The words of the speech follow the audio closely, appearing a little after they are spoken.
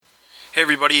Hey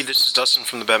everybody, this is Dustin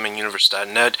from the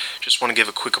BatmanUniverse.net. Just want to give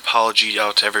a quick apology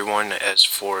out to everyone as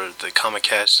for the Comic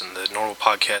Cast and the normal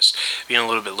podcast being a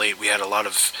little bit late. We had a lot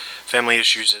of family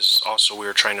issues, as also we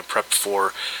were trying to prep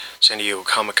for San Diego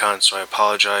Comic Con, so I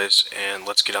apologize, and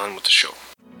let's get on with the show.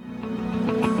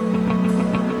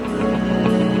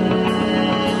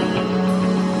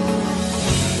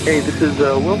 Hey, this is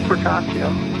Will Portacio.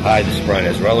 Hi, this is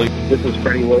Brian Azarelli. This is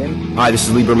Freddie Williams. Hi, this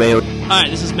is Libra Mayo. Hi,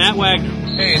 this is Matt Wagner.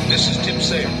 Hey, this is Tim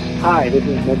Sayer. Hi, this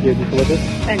is Medjay DeFilippis.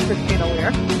 And Christina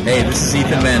Weir. Hey, this is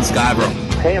Ethan Van Skybro.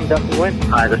 Hey, I'm Dustin Wynn.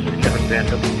 Hi, this is Kevin Van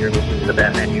Hook, and you're listening to the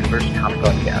Batman Universe Comic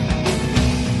Podcast.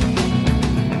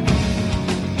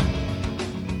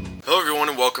 Hello everyone,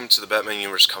 and welcome to the Batman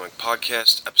Universe Comic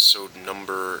Podcast, episode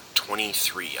number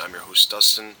 23. I'm your host,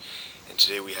 Dustin, and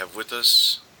today we have with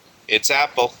us... It's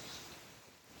Apple.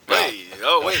 Hey,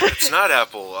 oh wait, it's not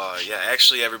Apple.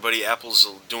 Actually, everybody, Apple's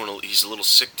he's a little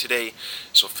sick today,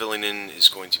 so filling in is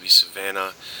going to be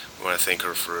Savannah. We want to thank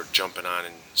her for jumping on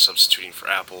and substituting for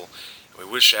Apple. And we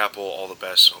wish Apple all the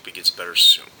best. Hope he gets better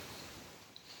soon.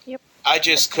 Yep. I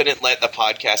just couldn't let the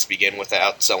podcast begin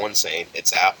without someone saying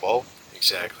it's Apple.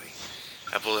 Exactly.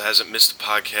 Apple hasn't missed a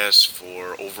podcast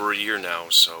for over a year now,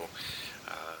 so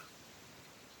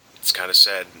it's kind of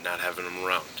sad not having him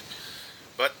around.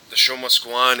 But the show must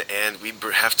go on, and we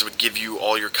have to give you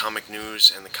all your comic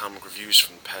news and the comic reviews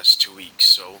from the past 2 weeks.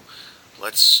 So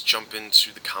let's jump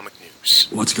into the comic news.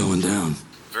 What's going down?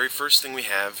 The very first thing we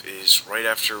have is right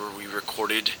after we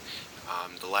recorded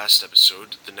the last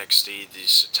episode, the next day the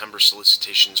September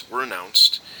solicitations were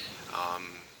announced,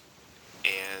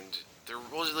 and there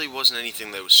really wasn't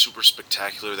anything that was super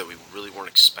spectacular that we really weren't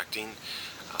expecting.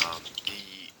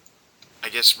 I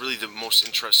guess really the most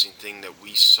interesting thing that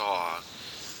we saw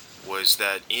was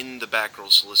that in the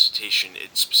Batgirl solicitation,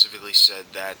 it specifically said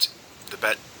that the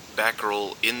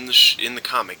Batgirl in the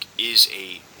comic is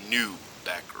a new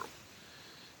Batgirl.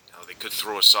 Now, they could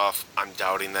throw us off. I'm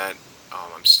doubting that.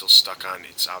 I'm still stuck on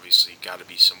it's obviously got to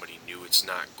be somebody new. It's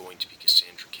not going to be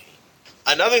Cassandra Cain.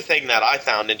 Another thing that I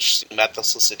found interesting about the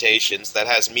solicitations that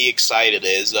has me excited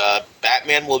is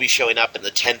Batman will be showing up in the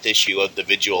 10th issue of the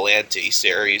Vigilante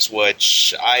series,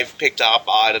 which I've picked up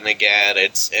on and again.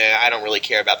 I don't really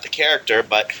care about the character,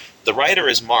 but the writer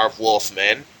is Marv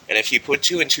Wolfman, and if you put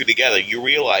two and two together, you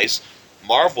realize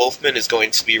Marv Wolfman is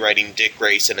going to be writing Dick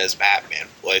Grayson as Batman,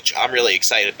 which I'm really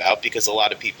excited about because a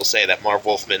lot of people say that Marv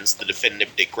Wolfman's the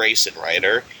definitive Dick Grayson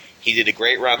writer. He did a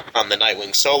great run on the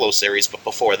Nightwing solo series, but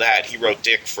before that, he wrote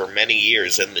Dick for many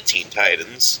years in the Teen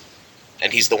Titans.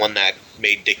 And he's the one that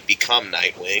made Dick become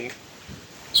Nightwing.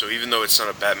 So even though it's not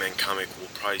a Batman comic, we'll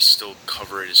probably still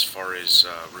cover it as far as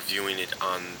reviewing it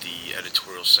on the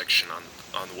editorial section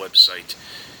on the website,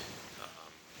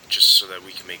 just so that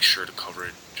we can make sure to cover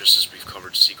it, just as we've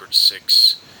covered Secret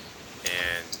 6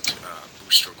 and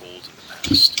Booster Gold in the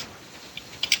past.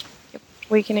 Yep.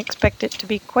 We can expect it to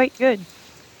be quite good.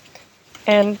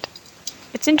 And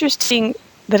it's interesting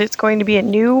that it's going to be a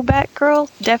new Batgirl,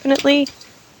 definitely,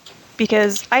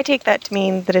 because I take that to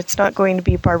mean that it's not going to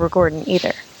be Barbara Gordon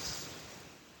either.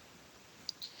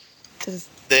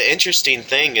 The interesting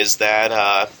thing is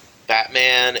that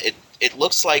Batman, it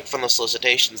looks like from the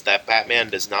solicitations that Batman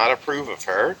does not approve of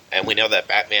her, and we know that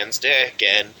Batman's Dick,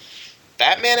 and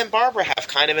Batman and Barbara have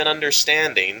kind of an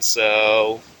understanding,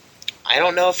 so I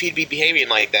don't know if he'd be behaving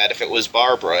like that if it was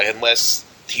Barbara, unless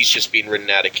he's just being written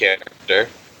out of character.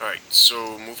 Alright,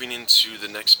 so moving into the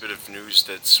next bit of news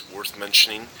that's worth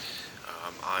mentioning,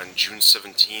 on June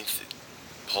 17th,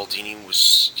 Paul Dini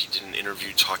did an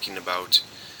interview talking about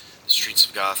the streets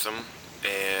of Gotham,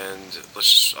 and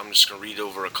I'm just going to read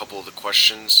over a couple of the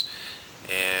questions.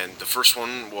 And the first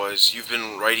one was, you've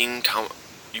been writing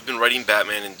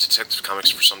Batman and Detective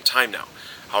Comics for some time now.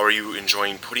 How are you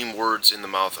enjoying putting words in the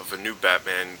mouth of a new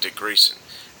Batman, Dick Grayson?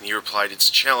 And he replied, it's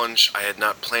a challenge. I had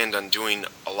not planned on doing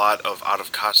a lot of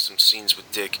out-of-costume scenes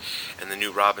with Dick and the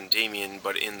new Robin Damian,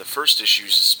 but in the first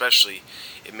issues especially,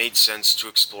 it made sense to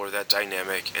explore that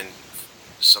dynamic and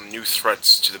some new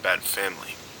threats to the Bat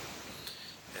family.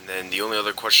 And then the only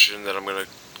other question that I'm going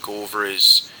to go over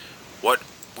is, what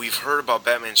we've heard about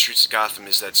Batman Streets of Gotham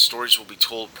is that stories will be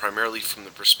told primarily from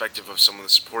the perspective of some of the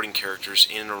supporting characters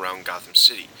in and around Gotham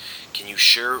City. Can you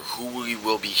share who we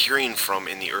will be hearing from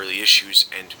in the early issues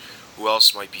and who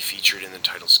else might be featured in the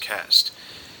title's cast?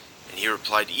 And he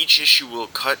replied, each issue will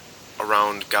cut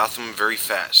around Gotham very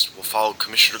fast. We'll follow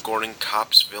Commissioner Gordon,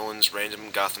 cops, villains,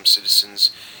 random Gotham citizens,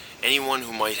 anyone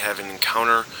who might have an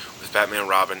encounter with Batman and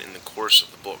Robin in the course of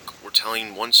the book. We're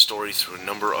telling one story through a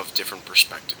number of different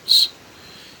perspectives.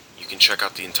 You can check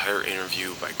out the entire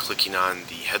interview by clicking on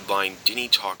the headline Dini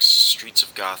Talks Streets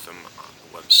of Gotham on the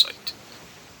website.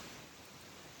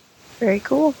 Very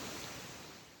cool.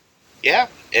 Yeah,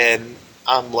 and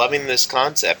I'm loving this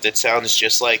concept. It sounds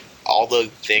just like all the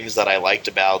things that I liked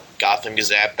about Gotham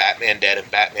Gazette, Batman Dead, and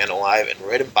Batman Alive, and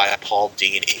written by Paul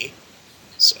Dini.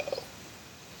 So,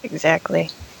 Exactly.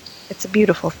 It's a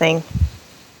beautiful thing.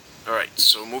 Alright,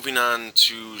 so moving on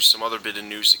to some other bit of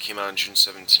news that came out on June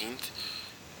 17th.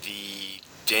 The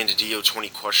Dan DiDio 20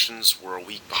 questions were a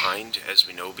week behind, as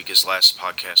we know, because last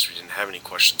podcast we didn't have any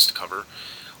questions to cover.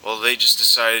 Well, they just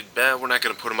decided, we're not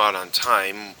going to put them out on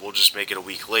time. We'll just make it a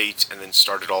week late and then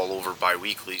start it all over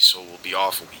bi-weekly, so we'll be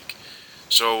off a week.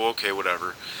 So, okay,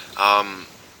 whatever.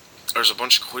 There's a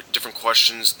bunch of different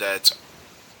questions that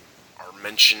are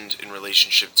mentioned in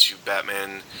relationship to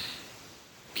Batman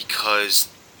because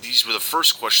these were the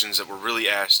first questions that were really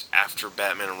asked after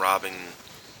Batman and Robin,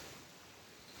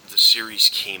 the series,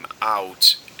 came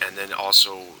out, and then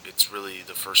also it's really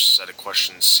the first set of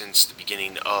questions since the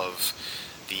beginning of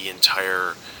the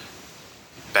entire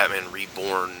Batman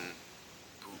Reborn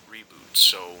reboot.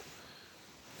 So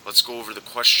let's go over the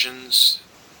questions.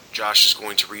 Josh is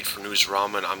going to read for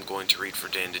Newsarama, and I'm going to read for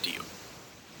Dan DiDio.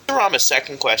 Newsarama's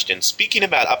second question. Speaking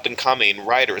about up-and-coming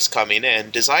writers coming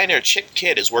in, designer Chip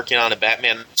Kidd is working on a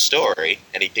Batman story.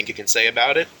 Anything you can say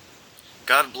about it?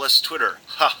 God bless Twitter.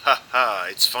 Ha ha ha.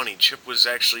 It's funny. Chip was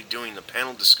actually doing a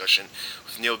panel discussion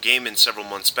with Neil Gaiman several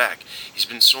months back. He's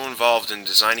been so involved in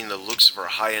designing the looks of our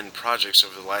high-end projects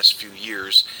over the last few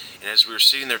years, and as we were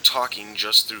sitting there talking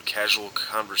just through casual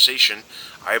conversation,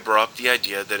 I brought up the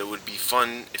idea that it would be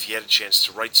fun if he had a chance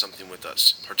to write something with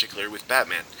us, particularly with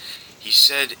Batman. He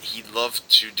said he'd love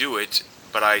to do it,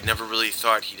 but I never really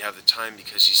thought he'd have the time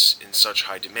because he's in such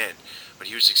high demand. But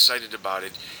he was excited about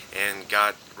it and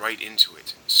got right into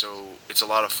it. So it's a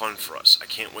lot of fun for us. I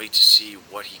can't wait to see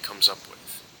what he comes up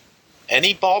with.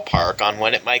 Any ballpark on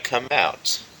when it might come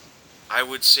out? I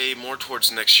would say more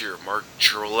towards next year. Mark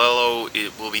Chiarello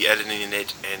will be editing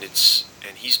it, and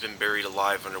he's been buried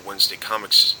alive under Wednesday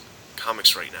Comics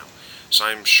right now. So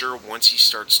I'm sure once he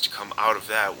starts to come out of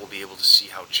that, we'll be able to see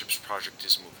how Chip's project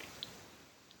is moving.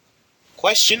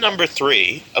 Question number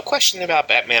 3, a question about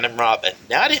Batman and Robin.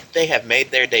 Now that they have made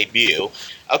their debut,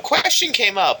 a question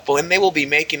came up when they will be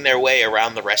making their way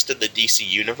around the rest of the DC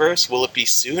universe. Will it be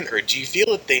soon, or do you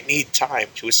feel that they need time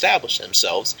to establish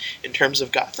themselves in terms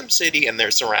of Gotham City and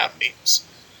their surroundings?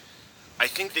 I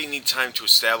think they need time to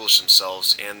establish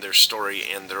themselves and their story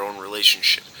and their own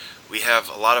relationship. We have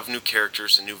a lot of new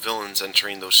characters and new villains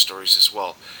entering those stories as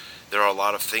well. There are a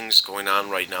lot of things going on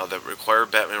right now that require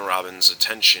Batman and Robin's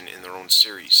attention in their own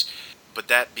series. But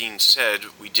that being said,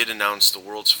 we did announce the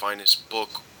world's finest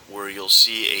book, where you'll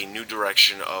see a new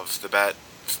direction of the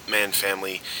Batman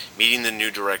family meeting the new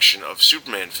direction of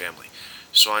Superman family.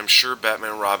 So I'm sure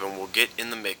Batman and Robin will get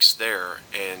in the mix there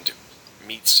and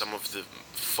meet some of the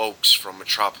folks from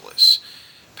Metropolis.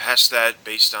 Past that,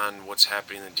 based on what's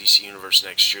happening in the DC Universe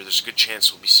next year, there's a good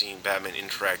chance we'll be seeing Batman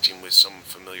interacting with some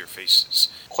familiar faces.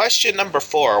 Question number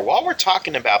 4. While we're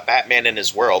talking about Batman and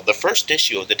his world, the first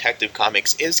issue of Detective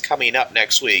Comics is coming up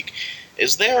next week.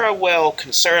 Is there a,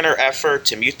 concern or effort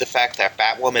to mute the fact that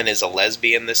Batwoman is a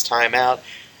lesbian this time out?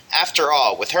 After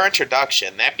all, with her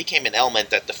introduction, that became an element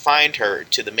that defined her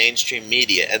to the mainstream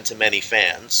media and to many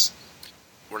fans.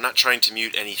 We're not trying to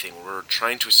mute anything. We're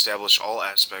trying to establish all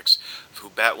aspects of who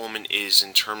Batwoman is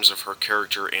in terms of her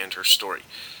character and her story.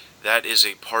 That is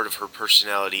a part of her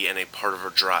personality and a part of her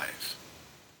drive.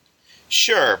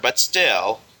 Sure, but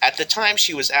still, at the time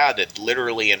she was outed,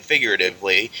 literally and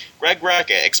figuratively, Greg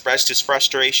Rucka expressed his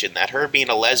frustration that her being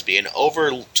a lesbian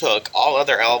overtook all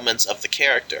other elements of the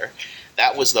character.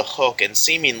 That was the hook, and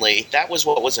seemingly, that was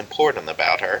what was important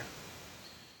about her.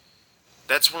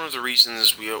 That's one of the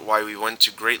reasons why we went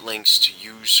to great lengths to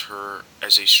use her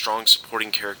as a strong supporting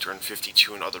character in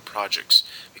 52 and other projects,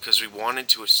 because we wanted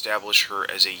to establish her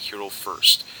as a hero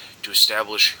first, to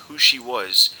establish who she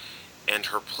was and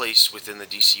her place within the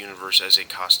DC Universe as a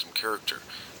costume character.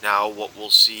 Now, what we'll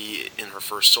see in her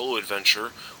first solo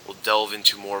adventure will delve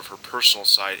into more of her personal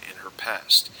side and her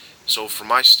past. So from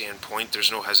my standpoint,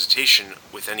 there's no hesitation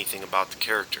with anything about the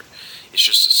character. It's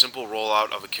just a simple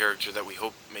rollout of a character that we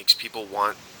hope makes people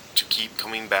want to keep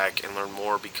coming back and learn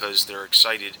more because they're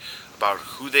excited about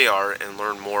who they are and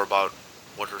learn more about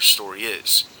what her story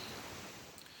is.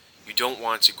 You don't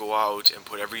want to go out and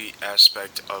put every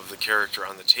aspect of the character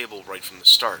on the table right from the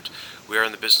start. We are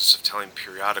in the business of telling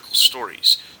periodical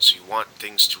stories, so you want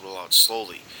things to roll out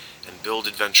slowly and build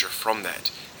adventure from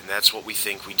that. And that's what we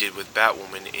think we did with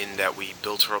Batwoman, in that we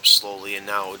built her up slowly, and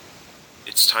now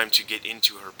it's time to get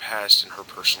into her past and her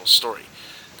personal story.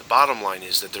 The bottom line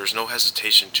is that there's no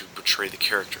hesitation to portray the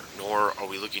character, nor are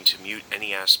we looking to mute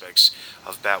any aspects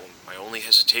of Batwoman. My only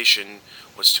hesitation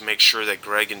was to make sure that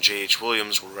Greg and J.H.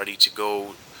 Williams were ready to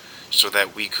go so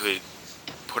that we could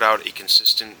put out a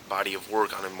consistent body of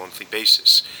work on a monthly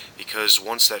basis. Because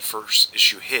once that first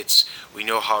issue hits, we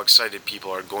know how excited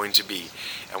people are going to be,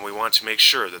 and we want to make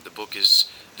sure that the book is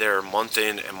there month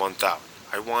in and month out.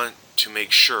 I want to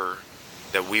make sure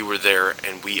that we were there,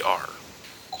 and we are.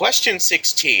 Question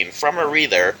 16 from a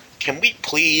reader. Can we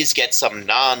please get some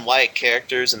non-white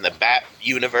characters in the Bat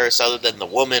universe other than the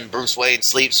woman Bruce Wayne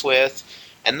sleeps with?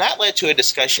 And that led to a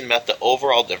discussion about the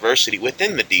overall diversity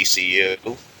within the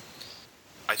DCU.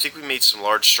 I think we made some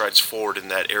large strides forward in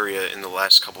that area in the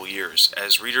last couple years,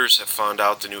 as readers have found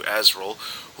out the new Azrael,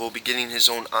 who will be getting his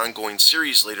own ongoing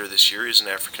series later this year, is an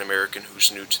African American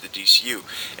who's new to the DCU,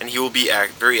 and he will be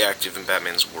very active in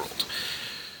Batman's world.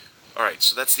 Alright,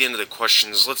 so that's the end of the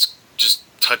questions. Let's just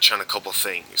touch on a couple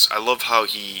things. I love how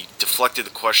he deflected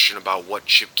the question about what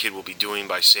Chip Kidd will be doing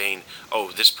by saying,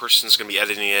 oh, this person's going to be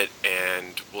editing it,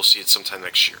 and we'll see it sometime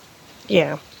next year.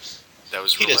 Yeah. That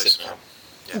was He real doesn't nice. know.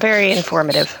 Yeah. Very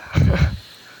informative.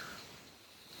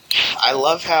 I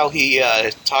love how he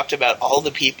talked about all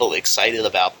the people excited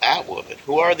about Batwoman.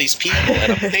 Who are these people?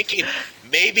 And I'm thinking,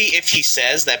 maybe if he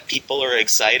says that people are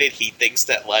excited, he thinks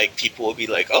that like people will be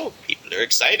like, oh, people are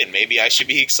excited. Maybe I should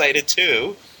be excited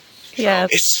too. Yeah.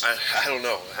 It's I don't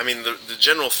know. I mean, the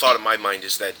general thought in my mind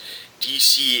is that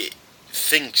DC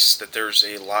thinks that there's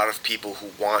a lot of people who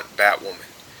want Batwoman.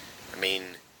 I mean,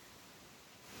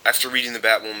 after reading the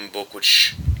Batwoman book,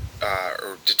 which,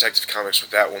 or Detective Comics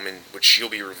with Batwoman, which you'll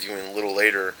be reviewing a little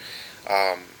later,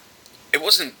 it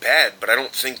wasn't bad, but I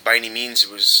don't think by any means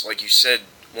it was, like you said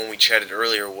when we chatted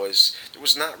earlier, there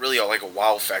was not really like a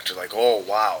wow factor, like, oh,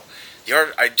 wow. The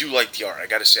art, I do like the art, I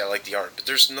gotta say I like the art, but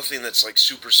there's nothing that's like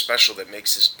super special that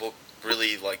makes this book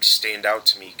really like stand out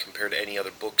to me compared to any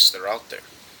other books that are out there.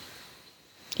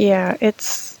 Yeah,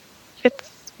 it's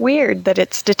weird that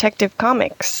it's Detective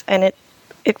Comics, and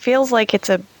it feels like it's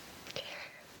a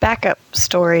backup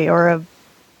story or a,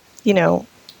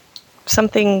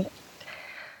 something.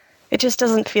 It just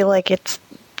doesn't feel like it's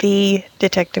the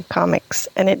Detective Comics,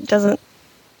 and it doesn't.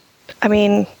 I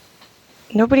mean,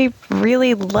 nobody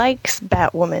really likes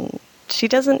Batwoman. She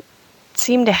doesn't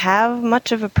seem to have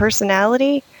much of a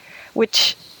personality,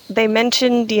 which they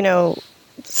mentioned,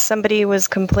 somebody was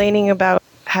complaining about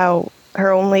how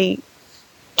her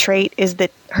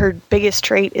biggest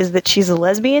trait is that she's a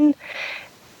lesbian.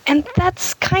 And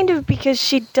that's kind of because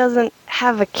she doesn't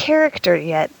have a character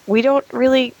yet.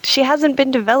 She hasn't been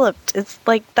developed. It's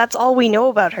like, that's all we know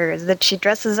about her, is that she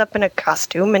dresses up in a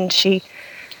costume and she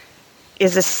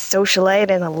is a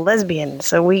socialite and a lesbian.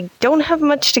 So we don't have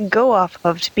much to go off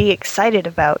of to be excited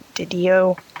about,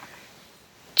 Didio.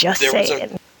 Just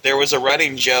saying. There was a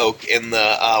running joke in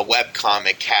the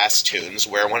webcomic Castoons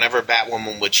where whenever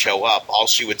Batwoman would show up, all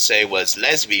she would say was,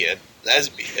 lesbian.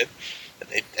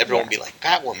 And everyone would be like,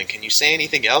 Batwoman, can you say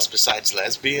anything else besides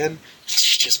lesbian?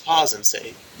 She'd just pause and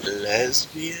say,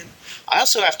 lesbian? I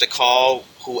also have to call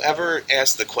whoever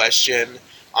asked the question,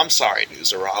 I'm sorry,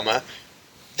 Newsarama,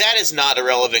 that is not a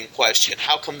relevant question.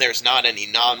 How come there's not any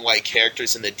non-white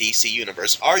characters in the DC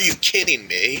universe? Are you kidding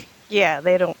me? Yeah,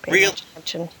 they don't pay much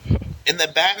attention. In the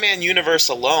Batman universe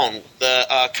alone,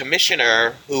 the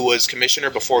commissioner, who was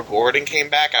commissioner before Gordon came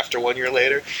back after 1 year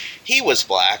later, he was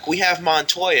black. We have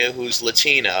Montoya, who's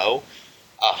Latino.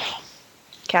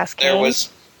 Cascane. There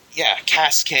was,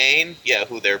 Cascane,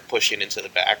 who they're pushing into the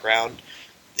background.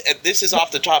 This is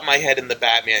off the top of my head in the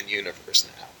Batman universe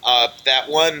now. That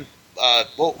one,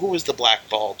 who was the black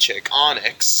ball chick?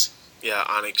 Onyx. Yeah,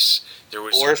 Onyx. There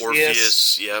was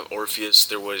Orpheus. Orpheus.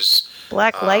 There was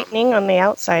Black Lightning on the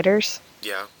Outsiders.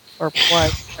 Yeah. Or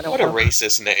was. I don't What know. a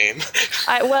racist name.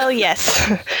 Well,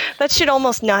 yes. That should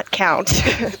almost not count.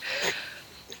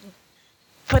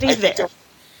 But he's there.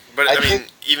 But I mean,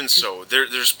 even so,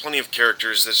 there's plenty of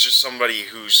characters. That's just somebody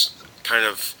who's kind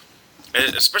of,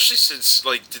 and especially since,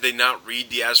 like, did they not read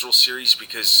the Azrael series?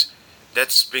 Because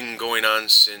that's been going on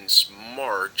since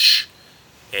March,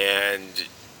 and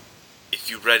if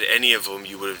you read any of them,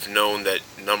 you would have known that,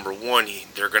 number one,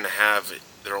 they're going to have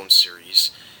their own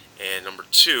series, and number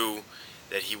two,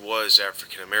 that he was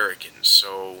African American.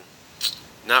 So,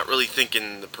 not really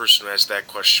thinking the person who asked that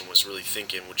question was really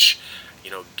thinking, which,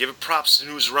 give it props to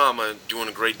Newsarama, doing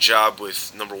a great job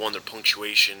with, number one, their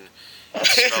punctuation and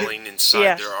spelling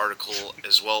inside their article,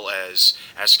 as well as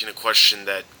asking a question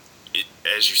that,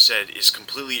 as you said, is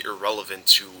completely irrelevant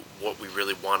to what we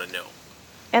really want to know.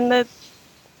 And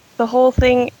the whole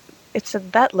thing,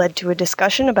 that led to a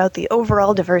discussion about the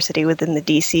overall diversity within the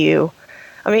DCU.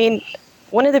 I mean,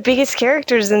 one of the biggest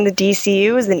characters in the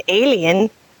DCU is an alien.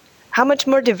 How much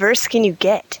more diverse can you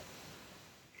get?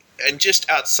 And just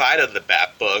outside of the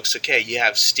Bat books, okay, you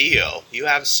have Steel, you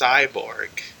have Cyborg.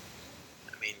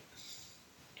 I mean,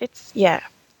 Yeah.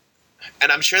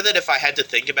 and I'm sure that if I had to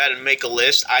think about it and make a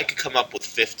list, I could come up with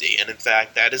 50. And in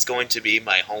fact, that is going to be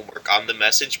my homework on the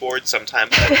message board sometime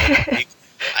this week.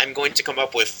 I'm going to come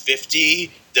up with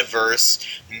 50 diverse,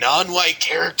 non-white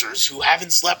characters who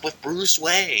haven't slept with Bruce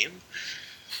Wayne.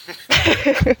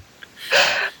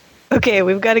 Okay,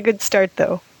 we've got a good start,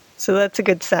 though. So that's a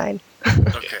good sign.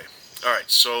 Okay. All right.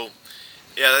 So,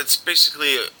 yeah, that's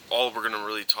basically all we're going to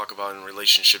really talk about in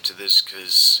relationship to this,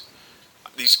 because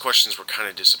these questions were kind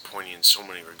of disappointing in so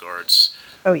many regards.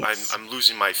 Oh, yes. I'm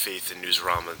losing my faith in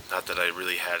Newsarama. Not that I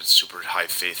really had super high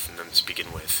faith in them to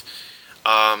begin with.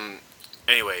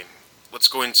 Anyway, let's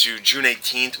go into June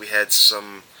 18th.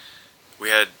 We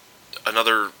had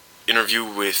another interview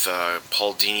with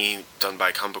Paul Dini done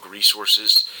by Comic Book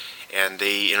Resources, and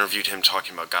they interviewed him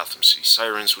talking about Gotham City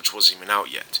Sirens, which wasn't even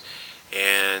out yet.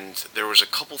 And there was a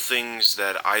couple things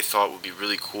that I thought would be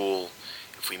really cool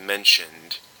if we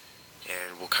mentioned,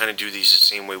 and we'll kind of do these the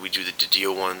same way we do the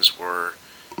DiDio ones, where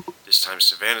this time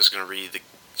Savannah's going to read the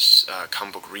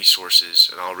Comic Book Resources,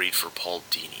 and I'll read for Paul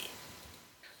Dini.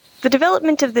 The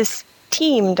development of this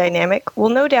team dynamic will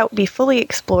no doubt be fully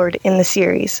explored in the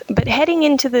series, but heading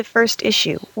into the first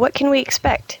issue, what can we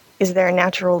expect? Is there a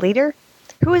natural leader?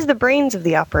 Who is the brains of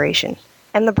the operation?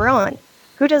 And the brawn?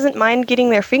 Who doesn't mind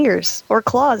getting their fingers or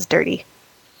claws dirty?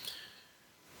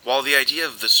 While the idea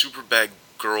of the Superbad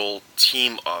Girl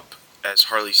team up, as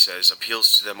Harley says,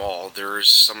 appeals to them all, there are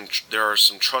some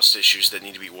trust issues that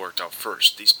need to be worked out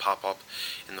first. These pop up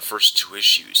in the first 2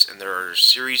 issues, and there are a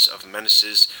series of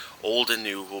menaces, old and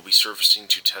new, who will be surfacing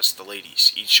to test the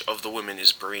ladies. Each of the women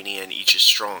is brainy and each is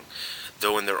strong,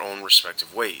 though in their own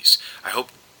respective ways. I hope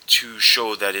to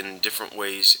show that in different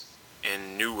ways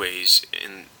and new ways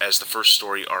as the first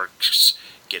story arc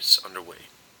gets underway.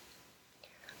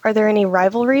 Are there any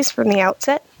rivalries from the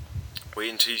outset? Wait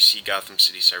until you see Gotham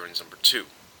City Sirens number 2.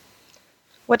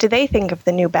 What do they think of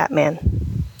the new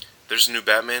Batman? There's a new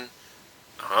Batman?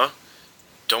 Uh-huh.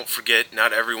 Don't forget,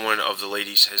 not every one of the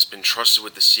ladies has been trusted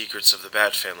with the secrets of the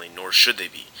Bat family, nor should they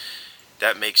be.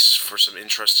 That makes for some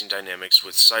interesting dynamics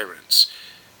with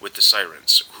the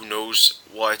Sirens. Who knows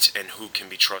what and who can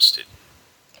be trusted?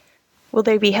 Will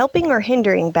they be helping or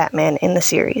hindering Batman in the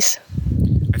series?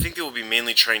 I think they will be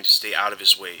mainly trying to stay out of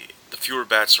his way. The fewer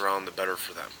bats around, the better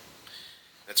for them.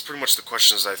 That's pretty much the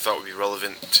questions that I thought would be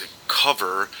relevant to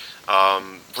cover.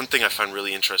 One thing I find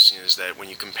really interesting is that when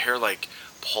you compare like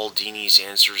Paul Dini's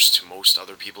answers to most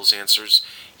other people's answers,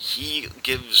 he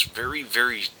gives very,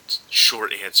 very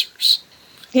short answers.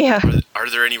 Yeah. Are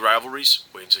there any rivalries?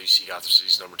 Wait until you see Gotham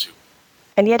City's number 2.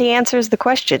 And yet he answers the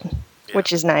question, Yeah.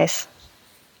 which is nice.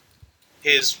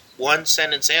 His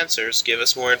one-sentence answers give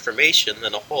us more information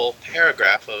than a whole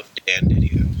paragraph of Dan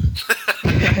Didio.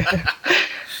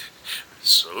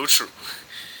 So true.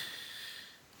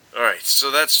 Alright,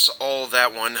 so that's all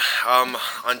that one.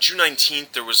 On June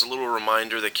 19th, there was a little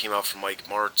reminder that came out from Mike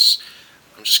Martz.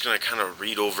 I'm just going to kind of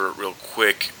read over it real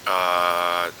quick.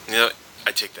 I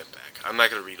take that back. I'm not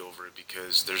going to read over it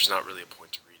because there's not really a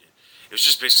point to read it. It was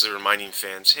just basically reminding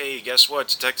fans, hey, guess what?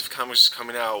 Detective Comics is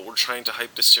coming out. We're trying to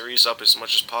hype the series up as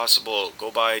much as possible.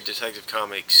 Go buy Detective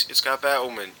Comics. It's got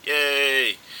Batwoman.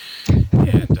 Yay!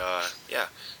 And, yeah.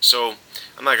 So,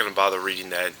 I'm not going to bother reading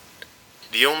that.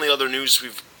 The only other news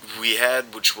we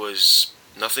had, which was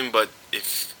nothing but,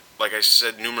 if, like I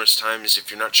said numerous times,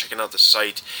 if you're not checking out the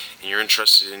site and you're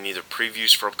interested in either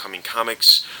previews for upcoming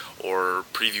comics or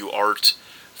preview art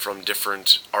from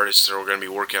different artists that are going to be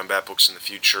working on Bat books in the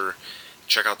future,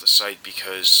 check out the site,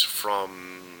 because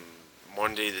from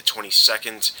Monday the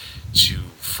 22nd to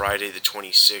Friday the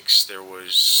 26th, there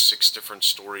was 6 different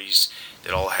stories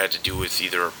that all had to do with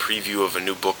either a preview of a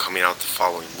new book coming out the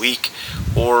following week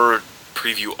or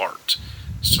preview art.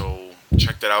 So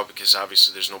check that out, because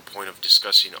obviously there's no point of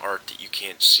discussing art that you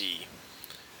can't see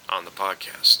on the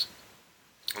podcast.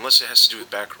 Unless it has to do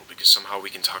with Batgirl, because somehow we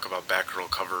can talk about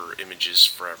Batgirl cover images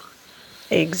forever.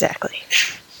 Exactly.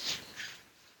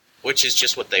 Which is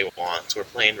just what they want. We're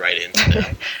playing right into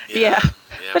them. Yeah.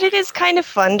 But it is kind of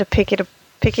fun to pick it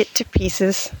to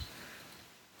pieces.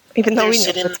 Even though we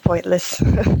know it's pointless.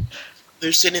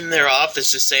 They're sitting in their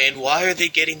offices saying, why are they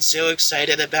getting so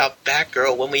excited about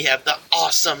Batgirl when we have the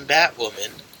awesome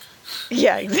Batwoman?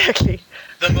 Yeah, exactly.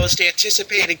 The most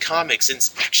anticipated comic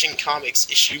since Action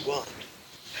Comics issue 1.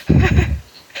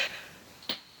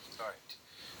 Alright,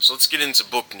 so let's get into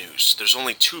book news. There's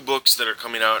only 2 books that are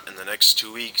coming out in the next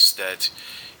 2 weeks that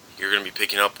you you're going to be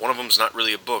picking up. One of them's not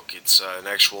really a book. It's an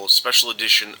actual special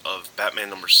edition of Batman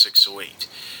number 608.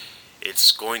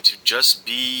 It's going to just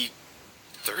be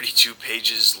 32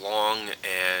 pages long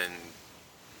and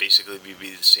basically be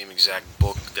the same exact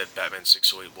book that Batman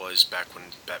 608 was back when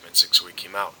Batman 608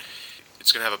 came out.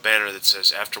 It's going to have a banner that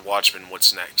says, "After Watchmen,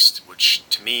 what's next?" Which,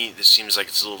 to me, this seems like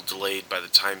it's a little delayed. By the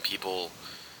time people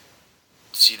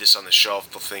see this on the shelf,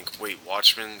 they'll think, wait,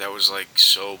 Watchmen? That was like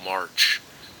so March.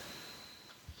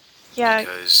 Yeah,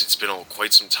 Because it's been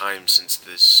quite some time since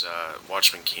this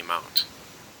Watchmen came out.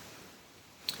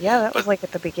 yeah, that was But- like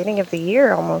at the beginning of the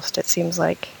year almost, it seems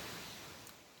like.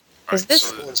 Is Alright, this-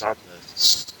 so That one's on the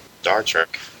Star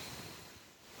Trek.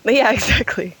 Yeah,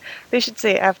 exactly. They should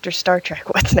say after Star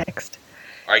Trek, what's next?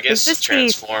 Or I guess Is this the-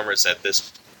 Transformers at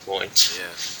this point. yeah,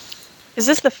 Is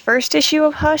this the first issue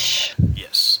of Hush?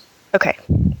 yes. Okay.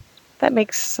 That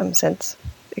makes some sense.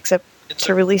 Except It's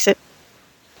to release it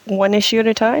one issue at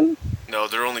a time? No,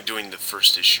 they're only doing the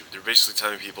first issue. They're basically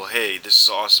telling people, hey, this is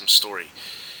an awesome story.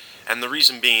 And the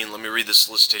reason being, let me read the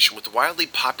solicitation. With the wildly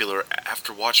popular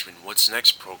After Watchmen, What's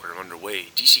Next program underway,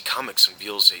 DC Comics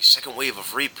unveils a second wave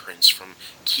of reprints from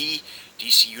key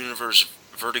DC Universe,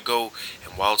 Vertigo,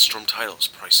 and Wildstorm titles,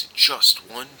 priced at just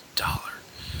 $1.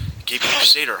 The Cape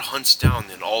Crusader hunts down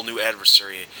an all-new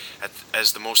adversary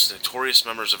as the most notorious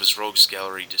members of his rogues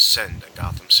gallery descend on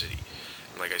Gotham City.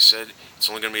 And like I said, it's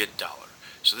only going to be $1.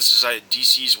 So this is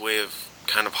DC's way of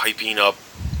kind of hyping up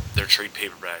their trade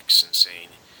paperbacks and saying,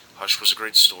 Hush was a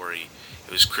great story,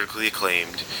 it was critically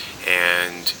acclaimed,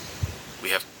 and we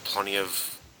have plenty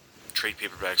of trade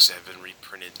paperbacks that have been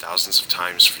reprinted thousands of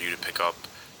times for you to pick up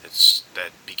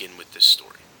that begin with this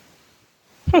story.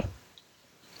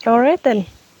 Alright then.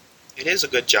 It is a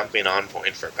good jumping on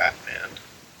point for Batman.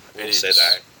 I will It say is.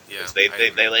 that. Yeah, 'Cause they I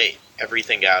agree. lay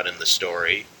everything out in the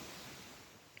story.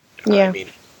 Yeah.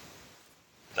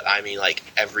 I mean, like,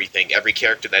 everything. Every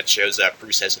character that shows up,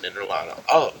 Bruce has an interlock.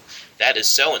 Oh, that is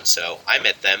so-and-so. I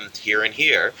met them here and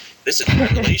here. This is my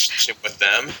relationship with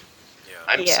them. Yeah.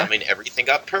 I'm Yeah. summing everything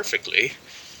up perfectly.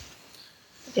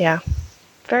 Yeah.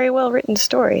 Very well written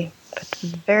story, but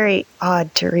very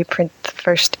odd to reprint the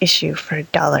first issue for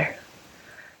 $1.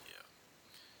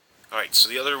 Alright, so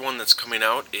the other one that's coming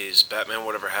out is Batman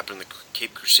Whatever Happened to the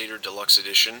Cape Crusader Deluxe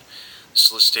Edition. The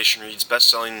solicitation reads,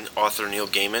 best-selling author Neil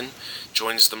Gaiman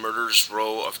joins the murderer's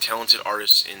row of talented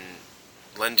artists in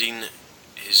lending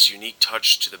his unique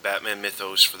touch to the Batman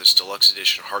mythos for this deluxe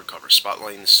edition hardcover,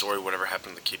 spotlighting the story Whatever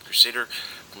Happened to the Cape Crusader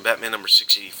from Batman number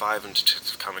 685 and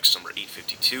Detective Comics number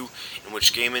 852, in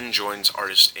which Gaiman joins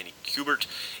artist Andy Kubert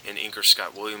and inker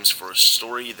Scott Williams for a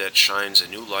story that shines a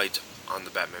new light on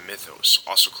the Batman mythos.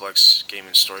 Also collects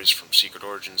Gaiman stories from Secret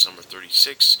Origins number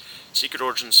 36, Secret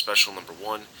Origins Special number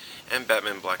 1, and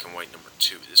Batman Black and White number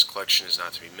 2. This collection is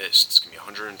not to be missed. It's going to be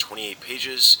 128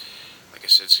 pages. Like I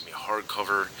said, it's going to be a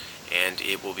hardcover, and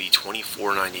it will be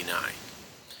 $24.99.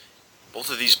 Both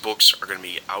of these books are going to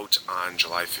be out on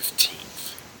July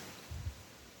 15th.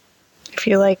 If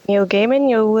you like Neil Gaiman,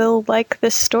 you will like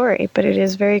this story, but it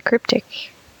is very cryptic.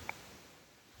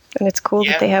 And it's cool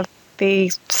Yeah. that they have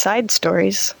the side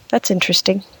stories. That's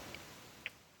interesting.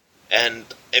 And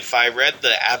if I read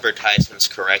the advertisements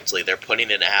correctly, they're putting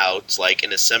it out like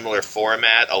in a similar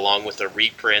format, along with a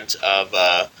reprint of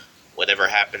Whatever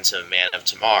Happened to Man of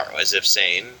Tomorrow, as if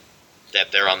saying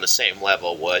that they're on the same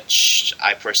level, which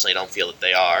I personally don't feel that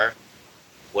they are.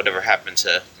 Whatever Happened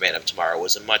to Man of Tomorrow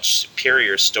was a much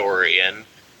superior story, and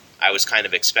I was kind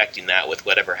of expecting that with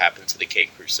Whatever Happened to the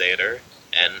Cape Crusader.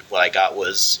 And what I got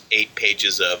was 8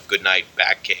 pages of Goodnight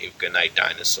Batcave, Goodnight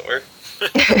Dinosaur.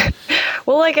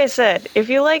 Well, like I said, if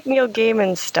you like Neil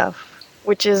Gaiman's stuff,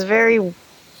 which is very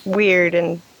weird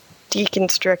and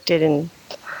deconstructed and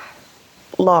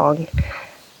long,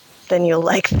 then you'll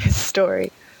like this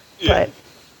story. But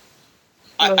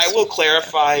I most- will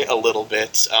clarify a little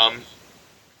bit.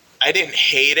 I didn't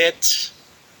hate it.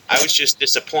 I was just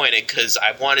disappointed because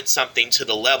I wanted something to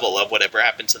the level of Whatever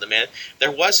Happened to the Man. There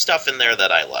was stuff in there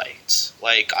that I liked.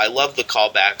 Like, I love the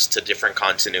callbacks to different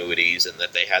continuities and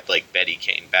that they had, like, Betty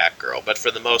Kane, Batgirl. But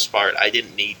for the most part, I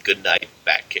didn't need Goodnight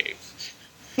Batcave.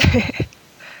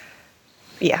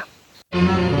 yeah.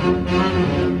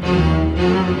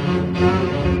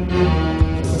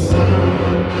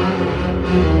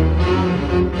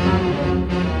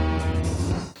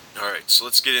 Alright, so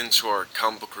let's get into our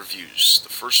comic book reviews. The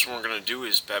first one we're going to do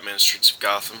is Batman Streets of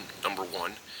Gotham, number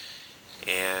 1.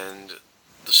 And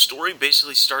the story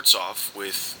basically starts off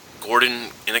with Gordon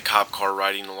in a cop car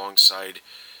riding alongside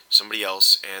somebody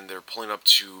else, and they're pulling up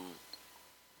to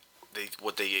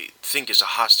what they think is a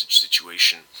hostage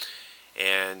situation.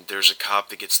 and there's a cop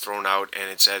that gets thrown out, and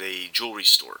it's at a jewelry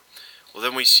store. Well,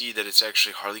 then we see that it's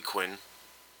actually Harley Quinn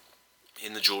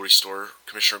in the jewelry store.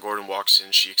 Commissioner Gordon walks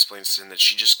in. She explains to him that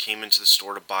she just came into the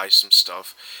store to buy some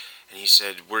stuff. And he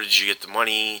said, "Where did you get the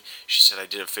money?" She said, "I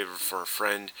did a favor for a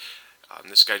friend."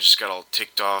 This guy just got all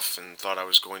ticked off and thought I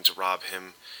was going to rob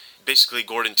him. Basically,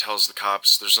 Gordon tells the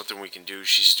cops, "There's nothing we can do.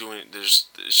 It's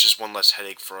just one less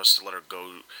headache for us to let her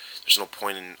go. There's no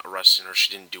point in arresting her.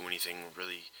 She didn't do anything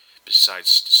really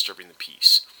besides disturbing the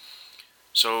peace."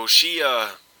 So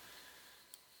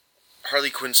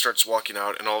Harley Quinn starts walking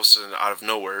out, and all of a sudden, out of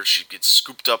nowhere, she gets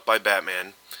scooped up by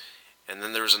Batman. And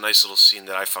then there was a nice little scene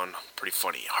that I found pretty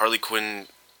funny. Harley Quinn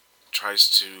tries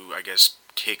to, I guess,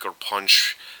 kick or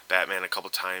punch Batman a couple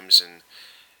times, and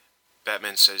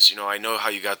Batman says, "I know how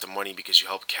you got the money because you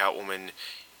helped Catwoman.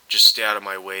 Just stay out of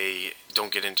my way.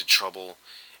 Don't get into trouble."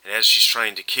 And as she's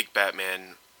trying to kick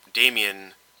Batman,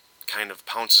 Damian kind of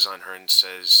pounces on her and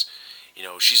says,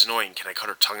 "She's annoying. Can I cut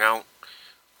her tongue out?"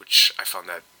 Which I found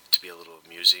that to be a little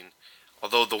amusing.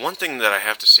 Although the one thing that I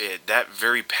have to say, at that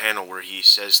very panel where he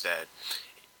says that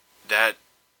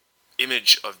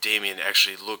image of Damian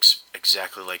actually looks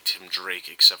exactly like Tim Drake,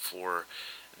 except for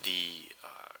the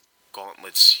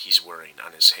gauntlets he's wearing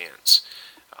on his hands.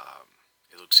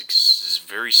 It looks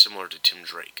very similar to Tim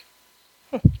Drake.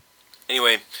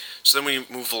 Anyway, so then we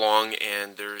move along,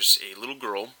 and there's a little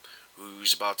girl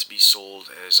who's about to be sold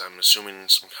as, I'm assuming,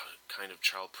 some kind of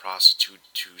child prostitute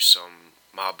to some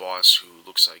mob boss who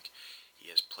looks like he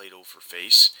has Play-Doh for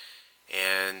face,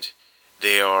 and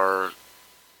they are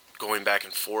going back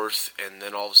and forth, and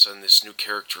then all of a sudden this new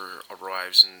character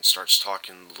arrives and starts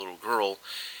talking to the little girl,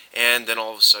 and then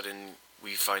all of a sudden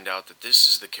we find out that this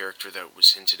is the character that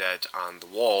was hinted at on the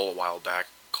wall a while back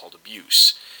called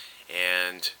Abuse,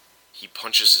 and he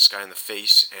punches this guy in the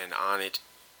face, and on it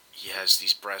he has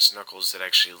these brass knuckles that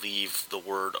actually leave the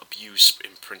word abuse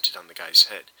imprinted on the guy's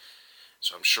head.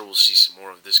 So I'm sure we'll see some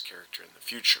more of this character in the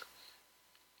future.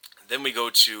 Then we go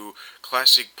to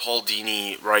classic Paul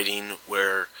Dini writing,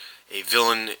 where a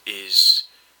villain is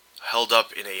held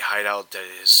up in a hideout that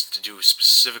is to do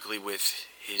specifically with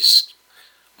his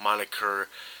moniker.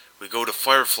 We go to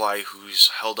Firefly, who's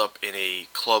held up in a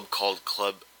club called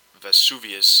Club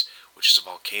Vesuvius, which is a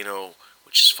volcano,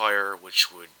 which is fire,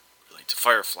 which would relate to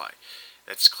Firefly.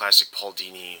 That's classic Paul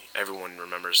Dini. Everyone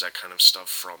remembers that kind of stuff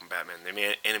from Batman,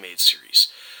 the animated series.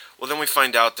 Well, then we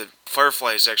find out that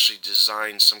Firefly has actually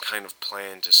designed some kind of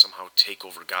plan to somehow take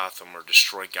over Gotham or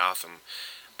destroy Gotham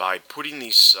by putting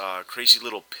these crazy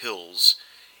little pills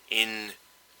in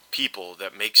people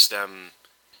that makes them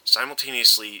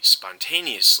simultaneously,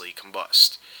 spontaneously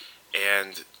combust.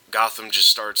 And Gotham just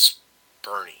starts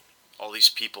burning. All these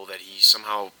people that he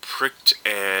somehow pricked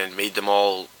and made them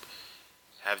all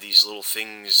have these little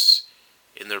things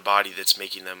in their body that's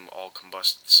making them all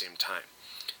combust at the same time.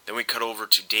 Then we cut over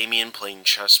to Damian playing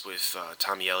chess with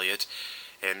Tommy Elliott,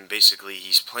 and basically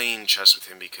he's playing chess with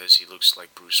him because he looks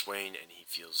like Bruce Wayne and he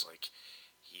feels like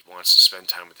he wants to spend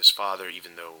time with his father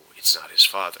even though it's not his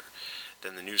father.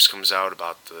 Then the news comes out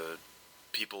about the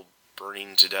people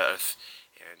burning to death,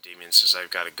 and Damian says, "I've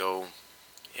got to go,"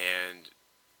 and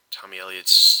Tommy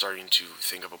Elliott's starting to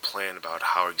think of a plan about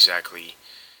how exactly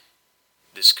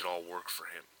this could all work for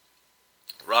him.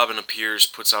 Robin appears,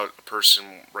 puts out a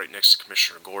person right next to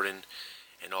Commissioner Gordon,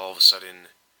 and all of a sudden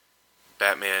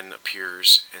Batman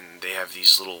appears, and they have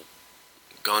these little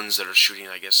guns that are shooting,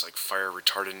 I guess, like fire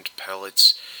retardant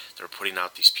pellets. They're putting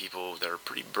out these people that are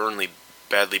pretty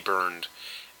badly burned.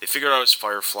 They figure out it's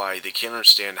Firefly. They can't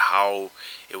understand how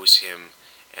it was him,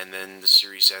 and then the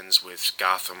series ends with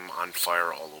Gotham on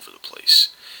fire all over the place.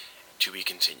 To be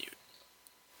continued.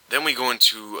 Then we go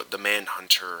into the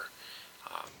Manhunter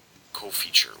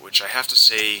co-feature, which I have to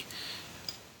say,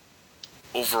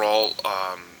 overall,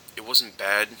 it wasn't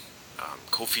bad.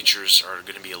 Co-features are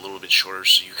going to be a little bit shorter,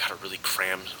 so you gotta really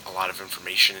cram a lot of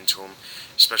information into them,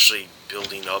 especially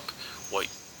building up what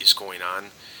is going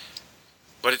on.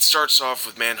 But it starts off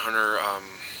with Manhunter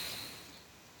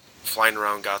flying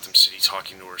around Gotham City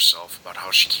talking to herself about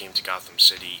how she came to Gotham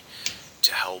City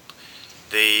to help.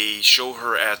 They show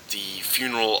her at the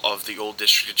funeral of the old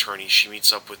district attorney. She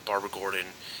meets up with Barbara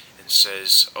Gordon and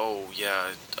says, "Oh,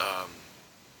 yeah,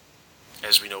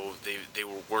 as we know, they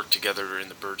will work together in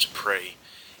the Birds of Prey."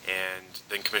 And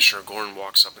then Commissioner Gordon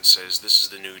walks up and says, "This is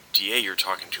the new DA you're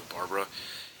talking to, Barbara."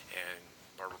 And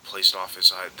Barbara plays it off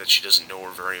as that she doesn't know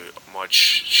her very much.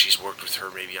 She's worked with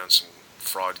her maybe on some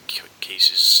fraud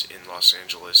cases in Los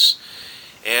Angeles.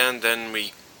 And then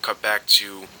we cut back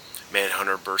to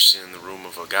Manhunter bursting in the room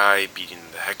of a guy,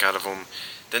 beating the heck out of him.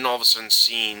 Then all of a sudden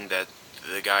seeing that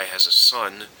the guy has a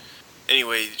son,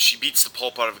 Anyway, she beats the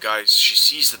pulp out of a guy. She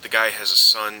sees that the guy has a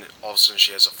son. All of a sudden,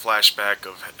 she has a flashback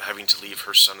of having to leave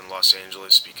her son in Los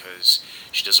Angeles because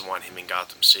she doesn't want him in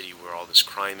Gotham City where all this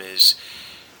crime is.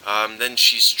 Then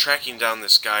she's tracking down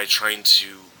this guy trying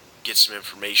to get some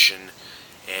information,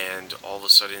 and all of a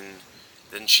sudden,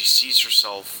 then she sees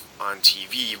herself on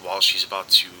TV while she's about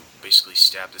to basically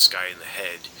stab this guy in the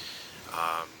head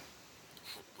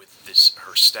with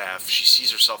her staff. She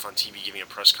sees herself on TV giving a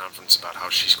press conference about how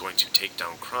she's going to take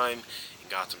down crime in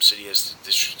Gotham City as the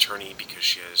district attorney because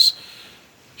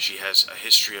she has a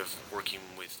history of working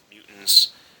with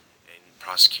mutants and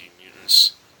prosecuting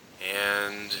mutants,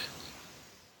 and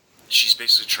she's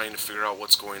basically trying to figure out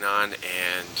what's going on.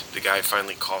 And the guy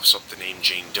finally coughs up the name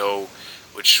Jane Doe,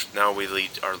 which now we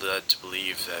are led to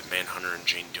believe that Manhunter and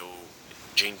Jane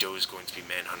Doe is going to be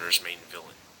Manhunter's main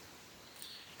villain.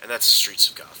 And that's the streets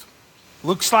of Gotham.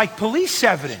 Looks like police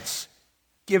evidence.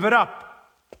 Give it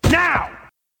up. Now!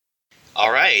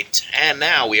 Alright, and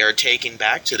now we are taking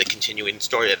back to the continuing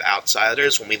story of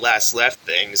Outsiders. When we last left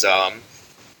things,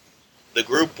 the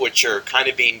group which are kind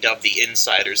of being dubbed the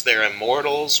Insiders, they're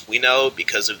immortals. We know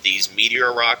because of these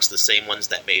meteor rocks, the same ones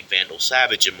that made Vandal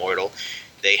Savage immortal,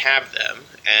 they have them.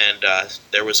 And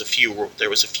there was a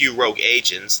few rogue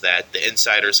agents that the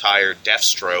Insiders hired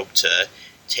Deathstroke to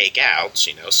take out,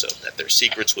 so that their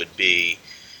secrets would be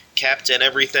kept and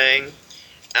everything.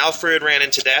 Alfred ran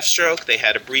into Deathstroke. They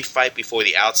had a brief fight before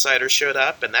the Outsiders showed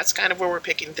up, and that's kind of where we're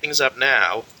picking things up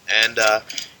now. And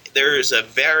there is a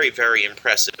very, very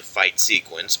impressive fight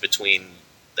sequence between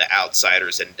the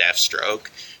Outsiders and Deathstroke,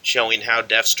 showing how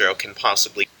Deathstroke can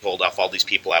possibly hold off all these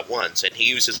people at once, and he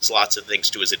uses lots of things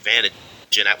to his advantage.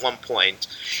 And at one point,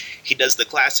 he does the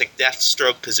classic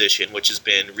Deathstroke position, which has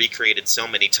been recreated so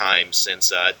many times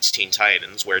since Teen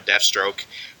Titans, where Deathstroke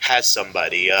has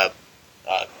somebody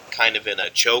kind of in a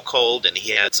chokehold, and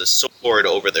he has a sword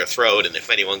over their throat, and if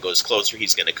anyone goes closer,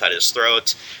 he's going to cut his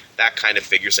throat. That kind of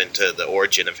figures into the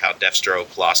origin of how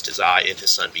Deathstroke lost his eye and his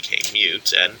son became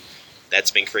mute, and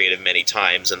that's been created many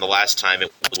times, and the last time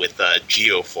it was with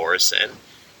Geoforce, and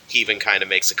he even kind of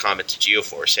makes a comment to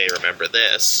Geoforce, hey, remember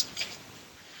this?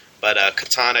 But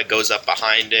Katana goes up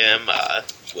behind him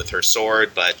with her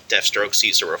sword, but Deathstroke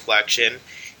sees her reflection.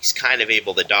 He's kind of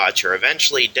able to dodge her.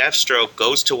 Eventually, Deathstroke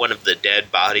goes to one of the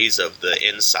dead bodies of the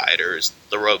Insiders,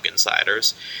 the Rogue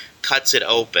Insiders, cuts it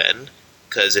open,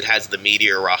 because it has the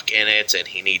meteor rock in it, and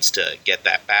he needs to get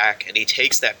that back, and he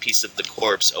takes that piece of the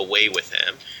corpse away with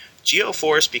him.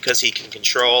 Geoforce, because he can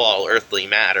control all earthly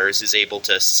matters, is able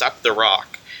to suck the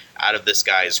rock out of this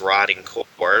guy's rotting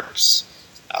corpse.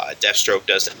 Deathstroke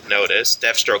doesn't notice.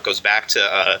 Deathstroke goes back to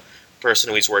a person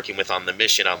who he's working with on the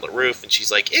mission on the roof, and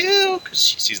she's like, ew, because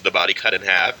she sees the body cut in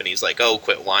half, and he's like, oh,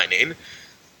 quit whining.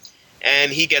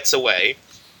 And he gets away.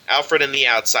 Alfred and the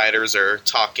Outsiders are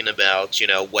talking about,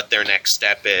 what their next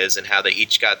step is and how they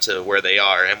each got to where they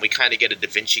are, and we kind of get a Da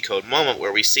Vinci Code moment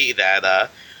where we see that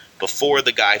before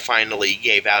the guy finally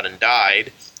gave out and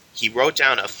died, he wrote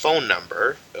down a phone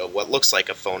number, what looks like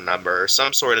a phone number,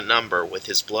 some sort of number with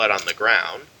his blood on the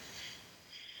ground.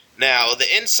 Now,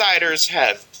 the Insiders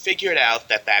have figured out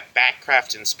that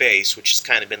Batcraft in space, which has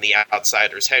kind of been the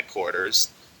Outsiders'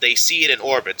 headquarters, they see it in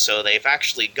orbit, so they've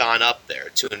actually gone up there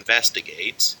to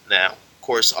investigate. Now, of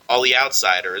course, all the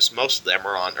Outsiders, most of them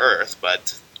are on Earth,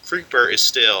 but Creeper is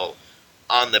still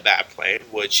on the Batplane,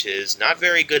 which is not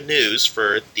very good news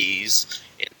for these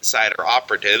Insider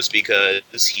operatives,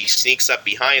 because he sneaks up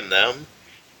behind them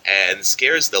and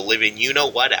scares the living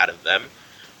you-know-what out of them.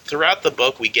 Throughout the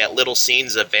book, we get little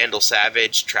scenes of Vandal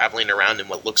Savage traveling around in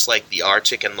what looks like the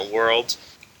Arctic and the world.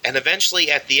 And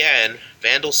eventually, at the end,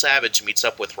 Vandal Savage meets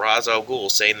up with Ra's al Ghul,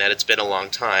 saying that it's been a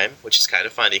long time, which is kind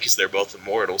of funny because they're both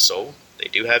immortal, so they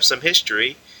do have some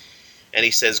history. And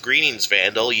he says, greetings,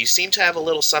 Vandal. You seem to have a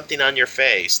little something on your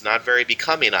face. Not very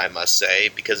becoming, I must say,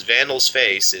 because Vandal's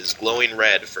face is glowing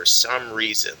red for some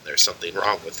reason. There's something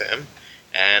wrong with him.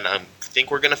 And I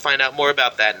think we're going to find out more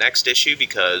about that next issue,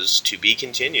 because to be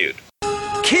continued.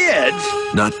 Kids?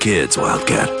 Not kids,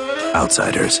 Wildcat.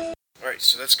 Outsiders. Alright,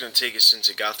 so that's going to take us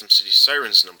into Gotham City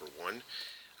Sirens #1.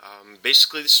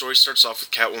 Basically, the story starts off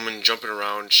with Catwoman jumping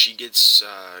around. She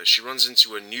runs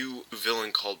into a new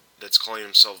villain that's calling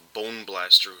himself Bone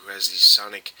Blaster, who has these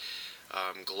sonic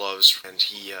gloves, and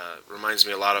he reminds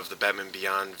me a lot of the Batman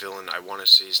Beyond villain. I want to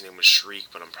say his name was Shriek,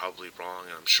 but I'm probably wrong,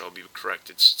 and I'm sure I'll be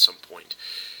corrected at some point.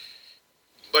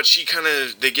 But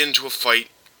they get into a fight.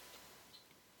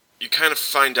 You kind of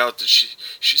find out that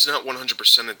she's not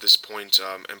 100% at this point,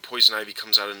 and Poison Ivy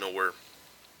comes out of nowhere,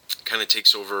 kind of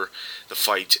takes over the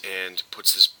fight, and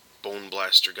puts this Bone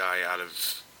Blaster guy out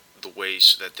of the way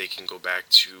so that they can go back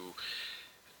to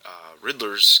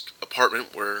Riddler's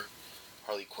apartment, where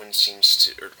Harley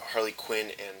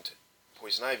Quinn and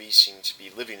Poison Ivy seem to be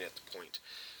living at the point.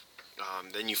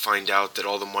 Then you find out that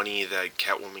all the money that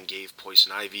Catwoman gave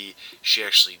Poison Ivy, she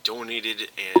actually donated,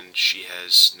 and she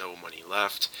has no money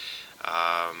left.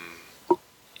 And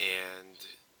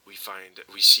we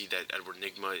see that Edward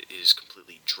Nygma is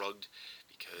completely drugged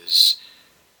because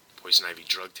Poison Ivy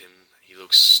drugged him. He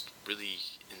looks really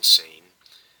insane.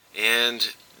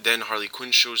 And then Harley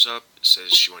Quinn shows up,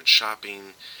 says she went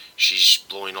shopping. She's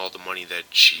blowing all the money that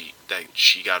she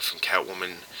got from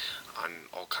Catwoman on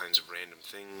all kinds of random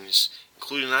things,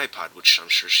 including an iPod, which I'm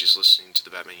sure she's listening to the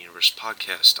Batman Universe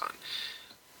podcast on.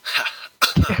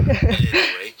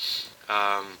 Anyway,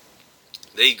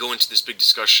 they go into this big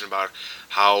discussion about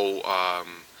how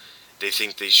they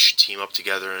think they should team up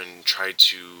together and try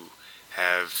to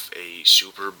have a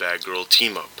super Batgirl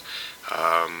team up,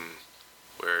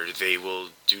 where they will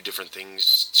do different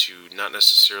things to not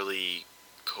necessarily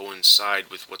coincide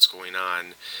with what's going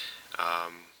on.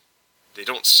 They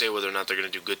don't say whether or not they're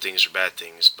going to do good things or bad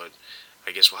things, but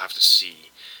I guess we'll have to see.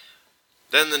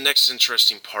 Then the next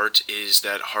interesting part is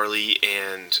that Harley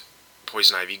and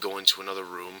Poison Ivy go into another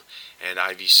room, and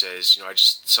Ivy says,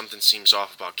 something seems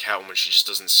off about Catwoman. She just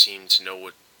doesn't seem to know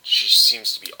what, she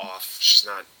seems to be off. She's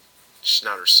not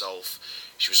herself.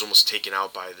 She was almost taken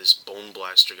out by this Bone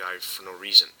Blaster guy for no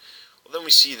reason. Well, then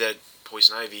we see that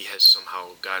Poison Ivy has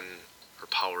somehow gotten her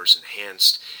powers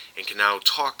enhanced and can now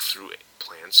talk through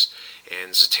plants,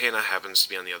 and Zatanna happens to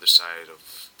be on the other side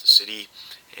of the city,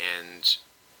 and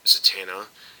Zatanna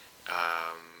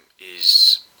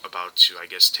is about to, I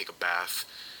guess, take a bath,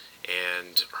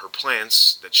 and her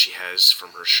plants that she has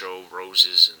from her show,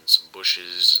 roses and some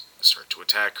bushes, start to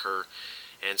attack her,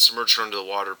 and submerge her under the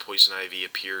water. Poison Ivy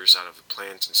appears out of the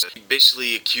plant and says, he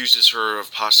basically accuses her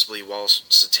of possibly, while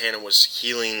Zatanna was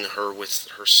healing her with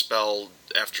her spell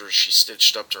after she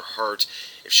stitched up her heart,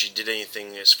 if she did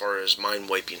anything as far as mind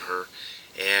wiping her.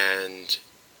 And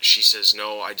she says,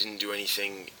 no, I didn't do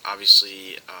anything.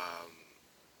 Obviously,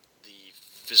 the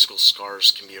physical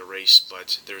scars can be erased,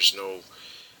 but there's no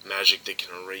magic that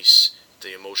can erase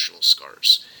the emotional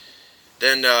scars.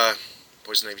 Then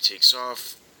Poison Ivy takes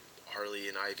off. Harley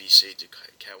and Ivy say to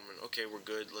Catwoman, okay, we're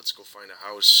good, let's go find a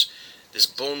house. This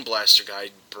Bone Blaster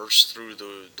guy bursts through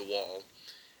the wall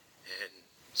and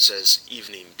says,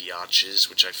 evening, biatches,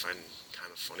 which I find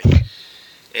kind of funny.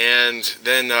 And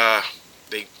then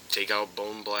they take out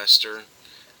Bone Blaster.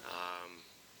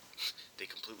 They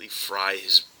completely fry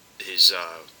his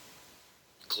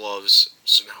gloves,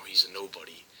 so now he's a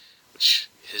nobody, which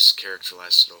his character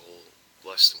lasted a whole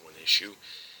less than one issue.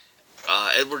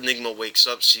 Edward Nygma wakes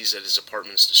up, sees that his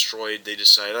apartment's destroyed. They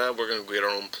decide, we're going to get our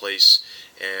own place.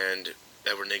 And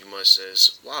Edward Nygma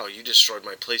says, wow, you destroyed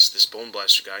my place, this Bone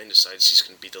Blaster guy, and decides he's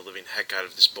going to beat the living heck out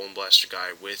of this Bone Blaster guy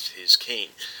with his cane.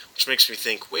 Which makes me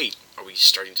think, wait, are we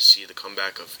starting to see the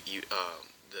comeback of the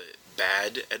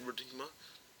bad Edward Nygma?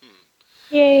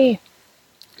 Yay!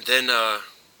 Then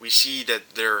we see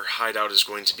that their hideout is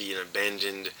going to be an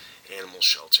abandoned animal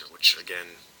shelter, which,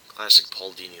 again, classic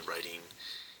Paul Dini writing.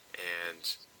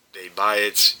 And they buy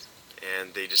it,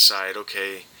 and they decide,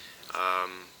 okay,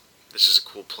 this is a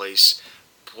cool place.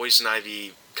 Poison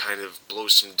Ivy kind of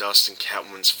blows some dust in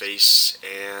Catwoman's face,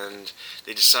 and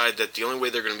they decide that the only way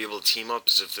they're going to be able to team up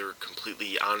is if they're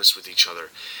completely honest with each other.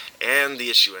 And the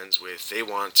issue ends with, they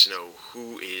want to know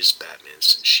who is Batman,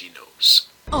 since she knows.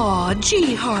 Aw,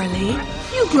 gee, Harley,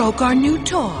 you broke our new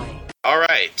toy.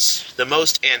 Alright, the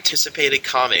most anticipated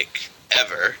comic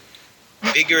ever.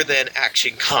 Bigger than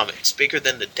Action Comics, bigger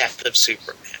than the death of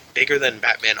Superman, bigger than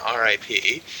Batman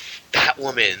R.I.P.,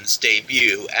 Batwoman's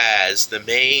debut as the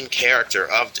main character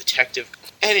of Detective.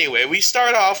 Anyway, we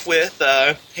start off with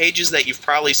pages that you've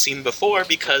probably seen before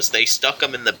because they stuck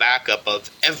them in the backup of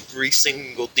every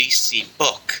single DC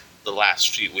book the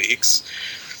last few weeks.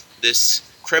 This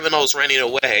criminal's running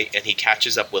away, and he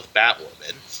catches up with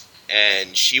Batwoman,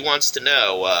 and she wants to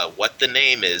know what the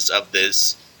name is of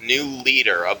this new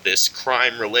leader of this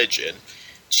crime religion.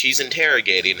 She's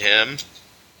interrogating him,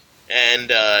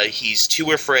 and he's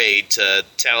too afraid to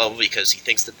tell because he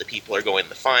thinks that the people are going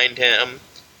to find him,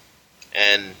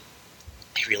 and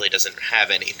he really doesn't have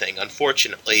anything,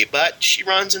 unfortunately. But she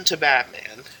runs into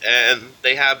Batman, and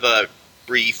they have a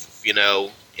brief,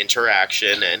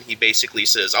 interaction, and he basically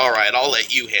says, alright, I'll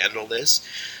let you handle this.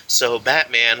 So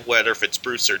Batman, whether if it's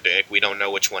Bruce or Dick, we don't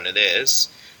know which one it is,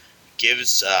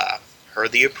 gives her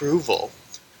the approval.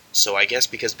 So I guess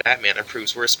because Batman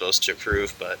approves, we're supposed to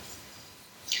approve, but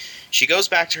she goes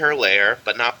back to her lair,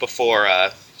 but not before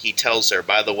he tells her,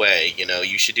 by the way,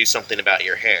 you should do something about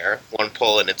your hair. One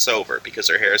pull and it's over because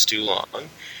her hair is too long.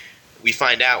 We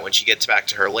find out when she gets back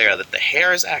to her lair that the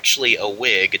hair is actually a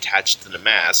wig attached to the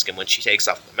mask, and when she takes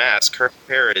off the mask, her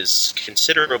hair is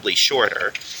considerably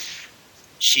shorter.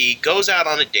 She goes out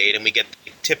on a date, and we get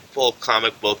the typical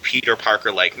comic book Peter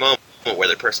Parker-like moment where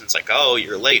the person's like, oh,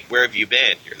 you're late, where have you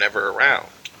been? You're never around.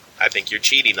 I think you're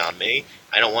cheating on me.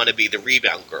 I don't want to be the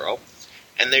rebound girl.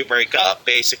 And they break up,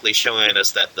 basically showing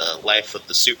us that the life of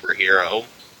the superhero,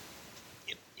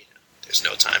 there's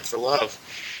no time for love.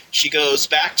 She goes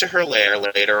back to her lair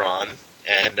later on,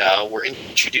 and we're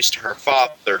introduced to her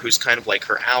father, who's kind of like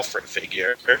her Alfred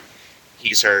figure.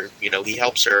 He's her, he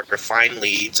helps her find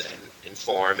leads and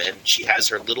inform, and she has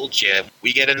her little gym.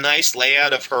 We get a nice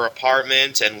layout of her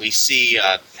apartment, and we see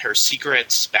her secret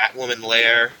Batwoman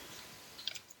lair.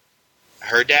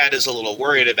 Her dad is a little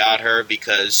worried about her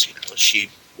because, she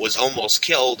was almost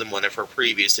killed in one of her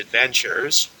previous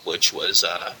adventures, which was,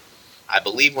 I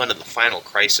believe, one of the final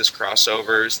Crisis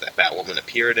crossovers that Batwoman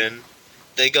appeared in.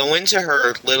 They go into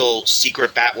her little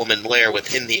secret Batwoman lair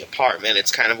within the apartment.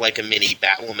 It's kind of like a mini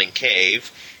Batwoman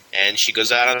cave, and she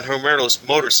goes out on her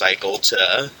motorcycle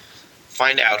to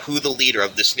find out who the leader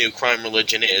of this new crime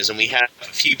religion is, and we have a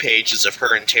few pages of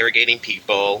her interrogating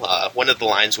people. One of the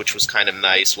lines, which was kind of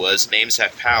nice, was, names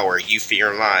have power, you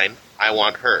fear mine, I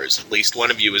want hers, at least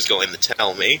one of you is going to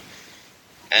tell me.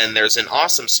 And there's an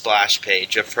awesome splash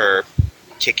page of her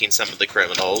kicking some of the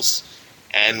criminals,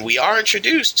 and we are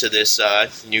introduced to this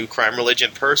new crime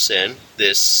religion person,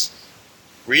 this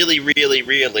really, really,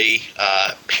 really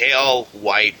pale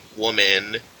white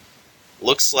woman.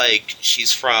 Looks like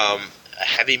she's from a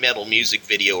heavy metal music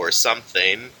video or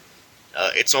something.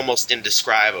 It's almost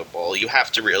indescribable. You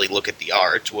have to really look at the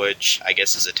art, which I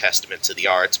guess is a testament to the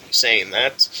arts, me saying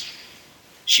that.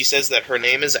 She says that her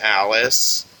name is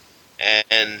Alice,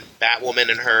 and Batwoman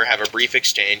and her have a brief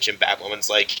exchange, and Batwoman's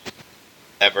like,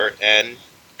 ever, and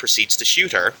proceeds to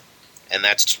shoot her. And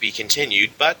that's to be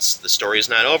continued, but the story is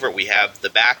not over. We have the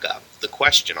backup, the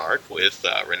question arc, with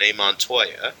Renee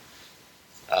Montoya.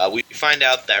 We find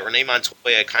out that Renee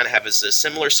Montoya kind of has a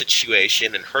similar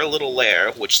situation in her little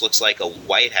lair, which looks like a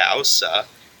White House.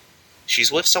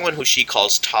 She's with someone who she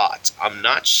calls Tot.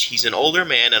 He's an older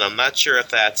man, and I'm not sure if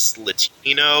that's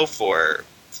Latino for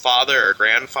father or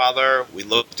grandfather. We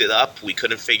looked it up. We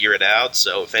couldn't figure it out,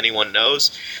 so if anyone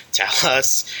knows, tell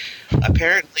us.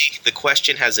 Apparently, the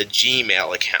question has a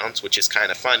Gmail account, which is kind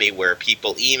of funny, where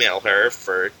people email her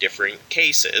for different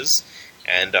cases.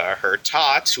 And her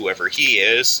Tot, whoever he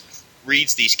is,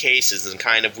 reads these cases and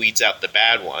kind of weeds out the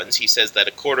bad ones. He says that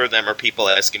a quarter of them are people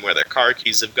asking where their car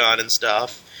keys have gone and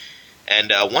stuff.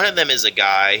 And one of them is a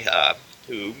guy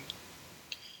who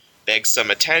begs some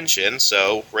attention,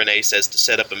 so Renee says to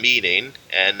set up a meeting,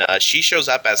 and she shows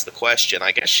up as the question.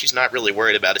 I guess she's not really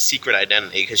worried about a secret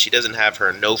identity because she doesn't have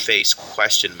her no-face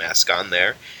question mask on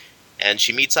there. And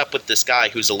she meets up with this guy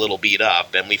who's a little beat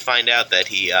up, and we find out that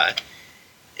he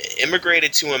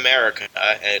immigrated to America,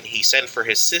 and he sent for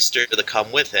his sister to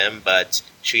come with him, but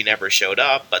she never showed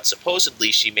up. But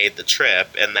supposedly she made the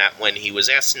trip, and that when he was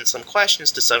asking some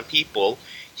questions to some people,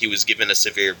 he was given a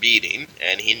severe beating,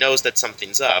 and he knows that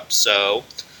something's up. So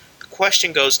the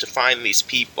question goes to find these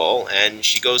people, and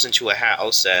she goes into a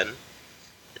house and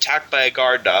attacked by a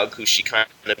guard dog who she kind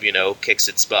of, kicks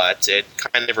its butt. It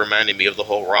kind of reminded me of the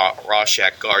whole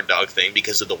Rorschach guard dog thing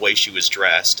because of the way she was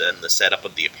dressed and the setup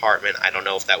of the apartment. I don't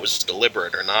know if that was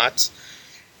deliberate or not.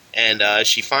 And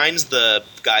she finds the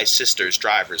guy's sister's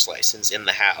driver's license in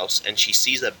the house, and she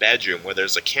sees a bedroom where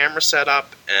there's a camera set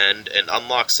up and an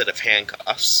unlocked set of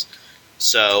handcuffs.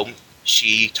 So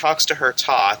she talks to her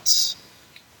Tot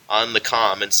on the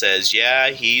comm and says,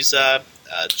 yeah,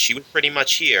 she was pretty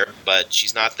much here, but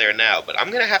she's not there now. But I'm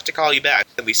going to have to call you back.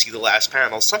 And we see the last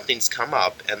panel. Something's come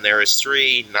up, and there is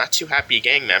 3 not-too-happy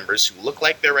gang members who look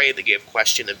like they're ready to give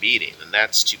Question a beating, and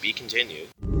that's to be continued.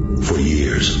 For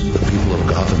years, the people of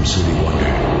Gotham City wondered,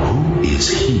 who is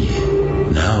he?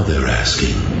 Now they're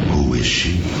asking, who is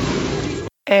she?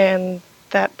 And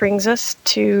that brings us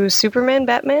to Superman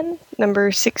Batman,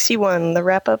 number 61, the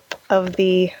wrap-up of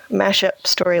the mashup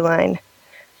storyline.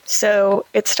 So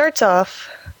it starts off,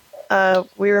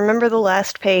 we remember the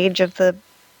last page of the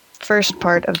first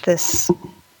part of this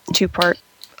 2-part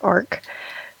arc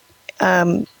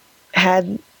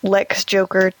had Lex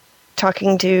Joker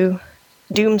talking to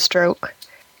Doomstroke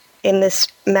in this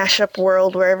mashup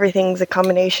world where everything's a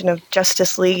combination of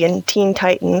Justice League and Teen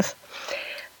Titans.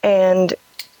 And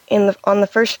on the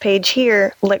first page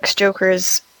here, Lex Joker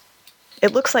is,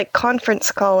 it looks like conference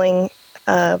calling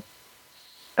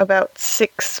about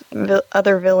 6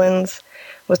 other villains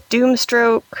with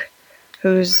Doomstroke,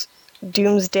 who's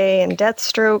Doomsday and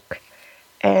Deathstroke,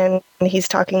 and he's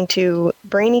talking to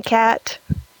Brainy Cat,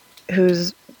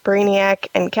 who's Brainiac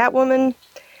and Catwoman,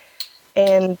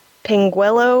 and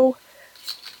Penguello,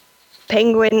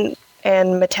 Penguin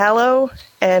and Metallo,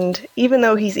 and even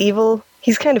though he's evil,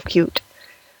 he's kind of cute.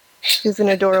 He's an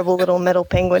adorable little metal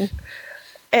penguin.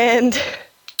 And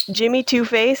Jimmy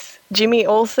Two-Face, Jimmy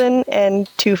Olsen and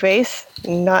Two-Face,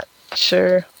 not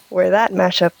sure where that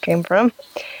mashup came from,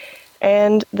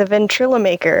 and the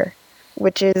Ventrilomaker,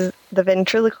 which is the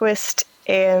ventriloquist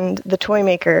and the toy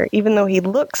maker, even though he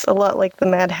looks a lot like the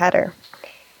Mad Hatter.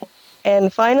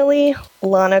 And finally,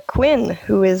 Lana Quinn,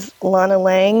 who is Lana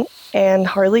Lang and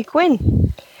Harley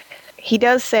Quinn. He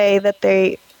does say that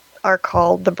they are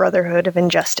called the Brotherhood of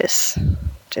Injustice,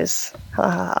 which is,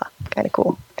 kind of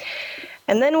cool.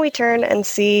 And then we turn and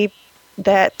see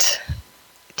that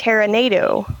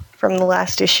Terranado from the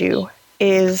last issue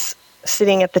is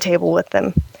sitting at the table with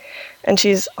them. And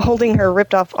she's holding her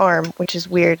ripped-off arm, which is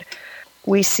weird.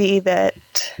 We see that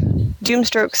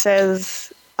Doomstroke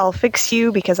says, "I'll fix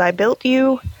you because I built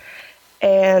you."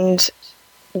 And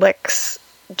Lex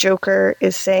Joker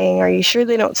is saying, "Are you sure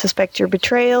they don't suspect your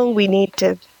betrayal? We need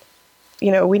to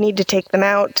take them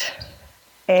out."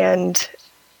 And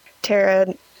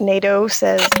Terranado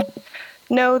says,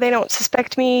 "No, they don't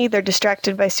suspect me. They're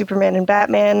distracted by Superman and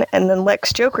Batman." And then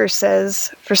Lex Joker says,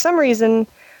 "For some reason,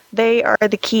 they are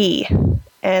the key,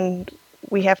 and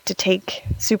we have to take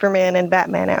Superman and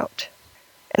Batman out."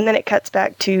 And then it cuts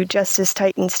back to Justice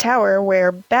Titan's tower,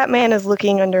 where Batman is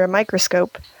looking under a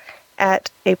microscope at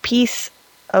a piece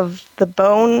of the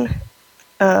bone,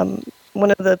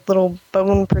 one of the little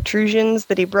bone protrusions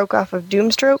that he broke off of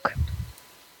Doomstroke.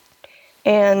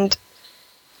 And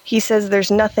he says there's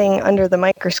nothing under the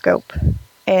microscope.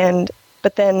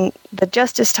 But then when the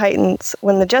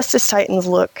Justice Titans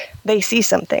look, they see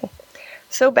something.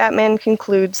 So Batman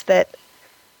concludes that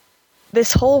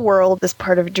this whole world is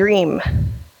part of Dream.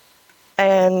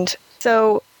 And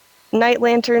so Night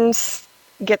Lanterns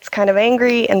gets kind of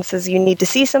angry and says, "You need to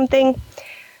see something."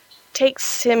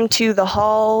 Takes him to the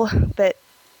hall that,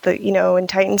 in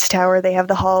Titan's Tower, they have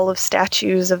the Hall of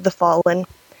Statues of the Fallen.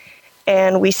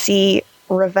 And we see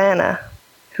Ravana,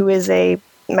 who is a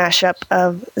mashup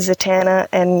of Zatanna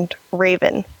and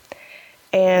Raven.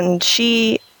 And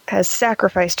she has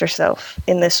sacrificed herself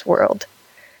in this world.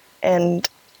 And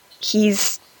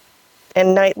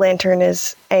Night Lantern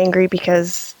is angry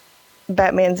because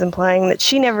Batman's implying that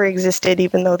she never existed,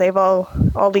 even though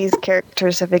all these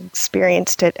characters have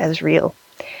experienced it as real.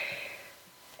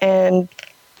 And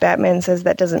Batman says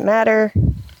that doesn't matter.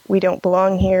 We don't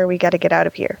belong here. We got to get out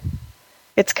of here.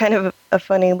 It's kind of a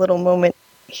funny little moment.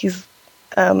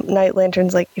 Night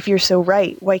Lantern's like, "If you're so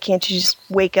right, why can't you just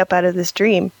wake up out of this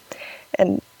dream?"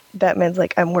 And Batman's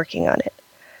like, "I'm working on it."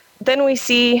 Then we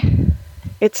see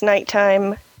it's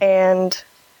nighttime, and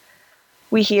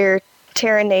we hear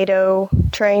Terranado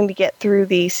trying to get through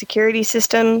the security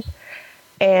system,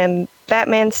 and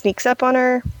Batman sneaks up on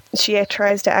her. She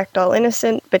tries to act all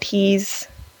innocent, but he's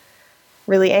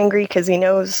really angry because he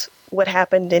knows what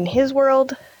happened in his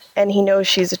world, and he knows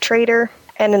she's a traitor.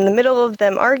 And in the middle of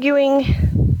them arguing,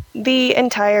 the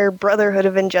entire Brotherhood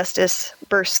of Injustice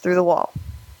bursts through the wall.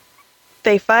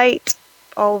 They fight.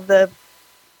 All of the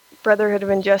Brotherhood of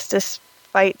Injustice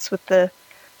fights with the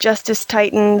Justice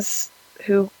Titans,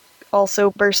 who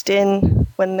also burst in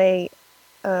when they,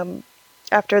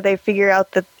 after they figure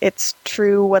out that it's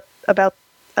true about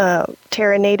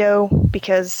Terranado,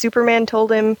 because Superman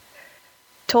told them,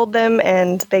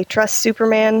 and they trust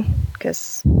Superman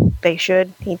because they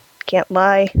should. He can't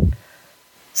lie.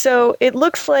 So it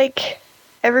looks like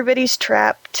everybody's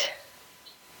trapped.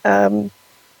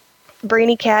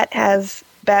 Brainy Cat has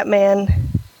Batman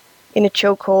in a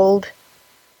chokehold.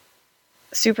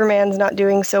 Superman's not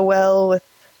doing so well with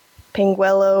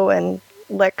Penguello and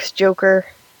Lex Joker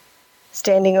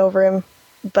standing over him.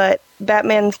 But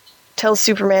Batman tells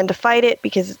Superman to fight it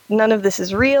because none of this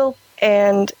is real.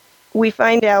 And we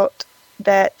find out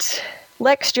that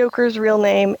Lex Joker's real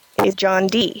name is John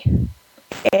Dee.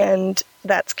 And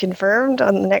that's confirmed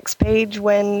on the next page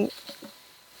when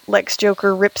Lex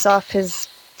Joker rips off his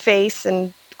face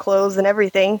and clothes and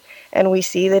everything, and we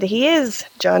see that he is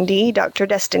John Dee, Dr.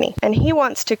 Destiny. And he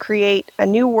wants to create a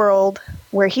new world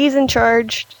where he's in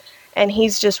charge, and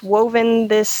he's just woven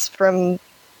this from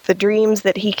the dreams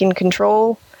that he can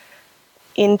control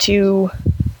into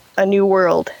a new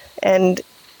world. And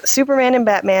Superman and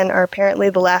Batman are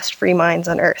apparently the last free minds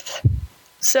on Earth.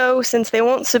 So, since they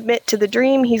won't submit to the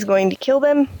dream, he's going to kill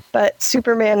them, but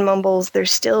Superman mumbles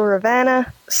there's still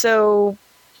Ravana, so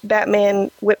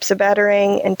Batman whips a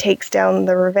batarang and takes down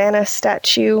the Ravana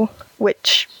statue,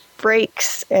 which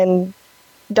breaks, and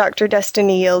Dr.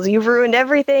 Destiny yells, "You've ruined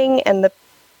everything," and the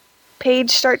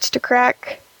page starts to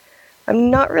crack.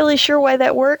 I'm not really sure why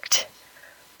that worked,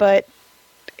 but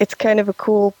it's kind of a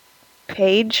cool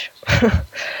page.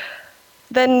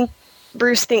 Then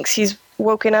Bruce thinks he's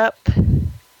woken up,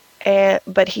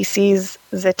 but he sees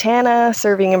Zatanna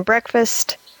serving him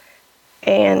breakfast,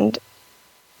 and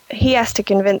he has to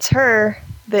convince her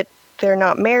that they're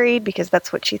not married because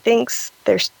that's what she thinks.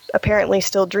 They're apparently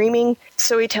still dreaming.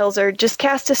 So he tells her, just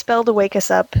cast a spell to wake us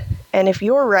up, and if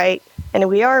you're right, and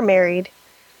we are married,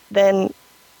 then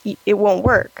it won't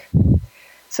work.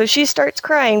 So she starts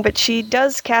crying, but she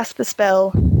does cast the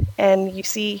spell, and you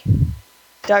see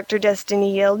Dr.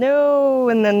 Destiny yell, "No!"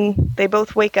 And then they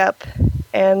both wake up,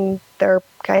 and they're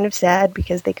kind of sad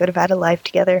because they could have had a life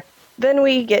together. Then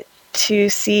we get to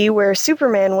see where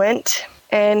Superman went,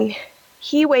 and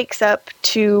he wakes up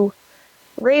to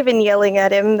Raven yelling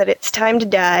at him that it's time to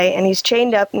die, and he's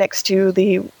chained up next to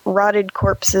the rotted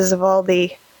corpses of all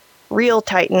the real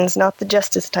Titans, not the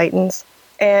Justice Titans.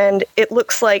 And it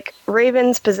looks like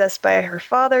Raven's possessed by her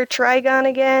father, Trigon,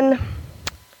 again.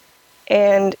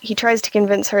 And he tries to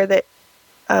convince her that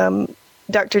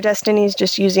Dr. Destiny's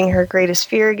just using her greatest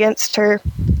fear against her.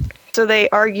 So they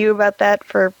argue about that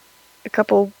for a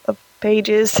couple of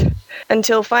pages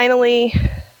until finally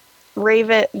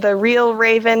the real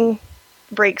Raven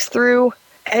breaks through,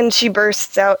 and she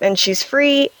bursts out and she's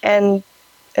free. And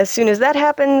as soon as that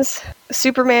happens,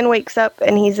 Superman wakes up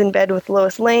and he's in bed with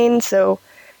Lois Lane, so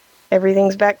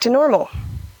everything's back to normal.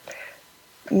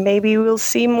 Maybe we'll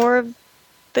see more of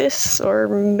this, or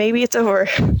maybe it's over.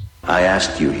 I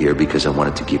asked you here because I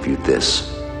wanted to give you this.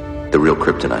 The real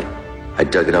kryptonite. I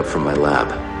dug it up from my lab.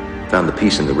 Found the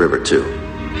piece in the river, too.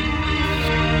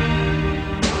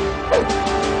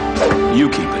 You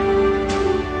keep it.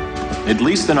 At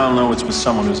least then I'll know it's with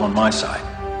someone who's on my side.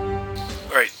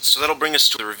 Alright, so that'll bring us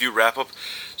to the review wrap-up.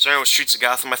 Starting with Streets of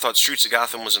Gotham, I thought Streets of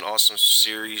Gotham was an awesome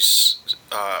series,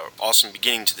 awesome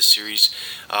beginning to the series.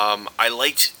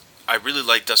 I really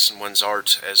like Dustin Nguyen's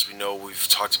art. As we know, we've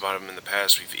talked about him in the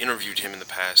past, we've interviewed him in the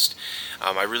past.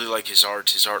 I really like his art.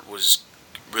 His art was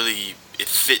really, it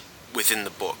fit within the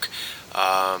book.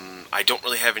 I don't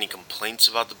really have any complaints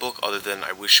about the book, other than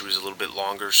I wish it was a little bit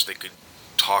longer so they could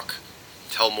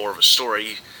tell more of a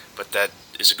story, but that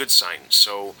is a good sign.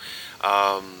 So,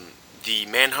 the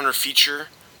Manhunter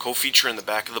co-feature in the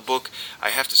back of the book, I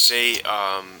have to say,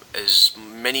 as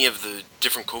many of the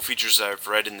different co-features that I've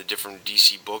read in the different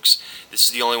DC books, this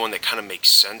is the only one that kind of makes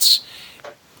sense.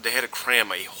 They had to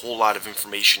cram a whole lot of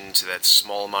information into that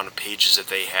small amount of pages that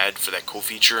they had for that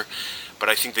co-feature, but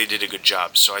I think they did a good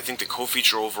job. So I think the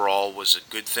co-feature overall was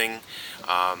a good thing,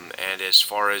 and as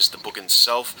far as the book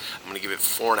itself, I'm going to give it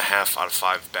 4.5 out of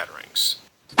 5 batarangs.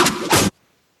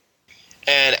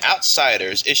 And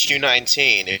Outsiders, issue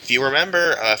 19. If you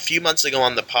remember a few months ago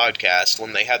on the podcast,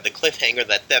 when they had the cliffhanger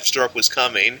that Deathstroke was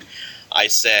coming, I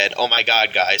said, oh my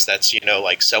god, guys, that's,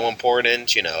 so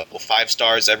important, 5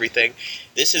 stars, everything.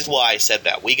 This is why I said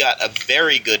that. We got a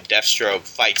very good Deathstroke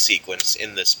fight sequence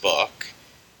in this book.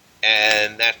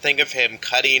 And that thing of him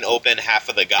cutting open half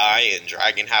of the guy and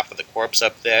dragging half of the corpse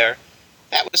up there,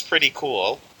 that was pretty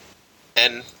cool.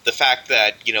 And the fact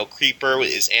that, Creeper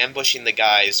is ambushing the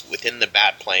guys within the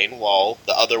Batplane while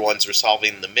the other ones are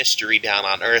solving the mystery down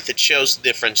on Earth, it shows the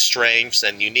different strengths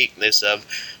and uniqueness of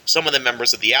some of the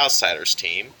members of the Outsiders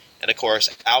team. And of course,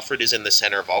 Alfred is in the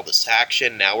center of all this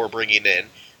action. Now we're bringing in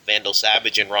Vandal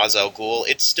Savage and Ra's al Ghul.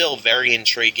 It's still very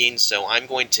intriguing, so I'm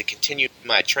going to continue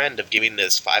my trend of giving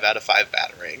this 5 out of 5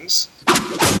 batarangs.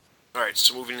 Alright,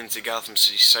 so moving into Gotham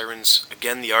City Sirens.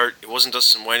 Again, the art, it wasn't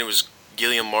Dustin Nguyen, it was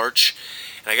Gilliam March.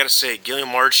 And I gotta say, Gilliam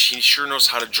March, he sure knows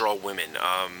how to draw women.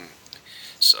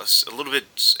 So a little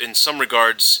bit, in some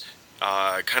regards,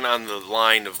 kind of on the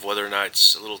line of whether or not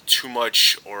it's a little too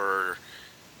much, or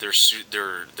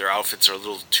their outfits are a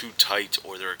little too tight,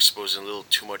 or they're exposing a little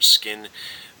too much skin.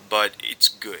 But it's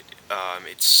good.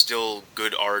 It's still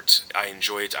good art. I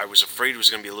enjoy it. I was afraid it was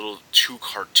going to be a little too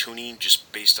cartoony, just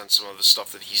based on some of the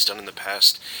stuff that he's done in the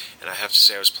past, and I have to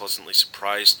say I was pleasantly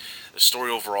surprised. The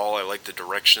story overall, I like the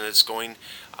direction that it's going.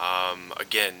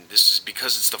 Again, this is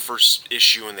because it's the first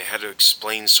issue and they had to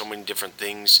explain so many different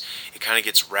things. It kind of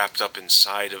gets wrapped up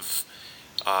inside of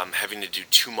having to do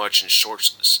too much in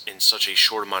such a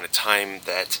short amount of time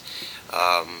that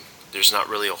there's not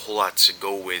really a whole lot to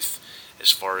go with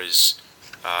as far as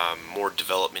more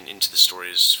development into the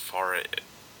story,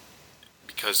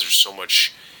 because there's so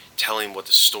much telling what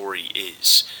the story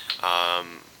is.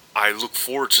 I look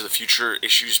forward to the future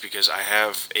issues because I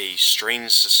have a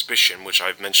strange suspicion, which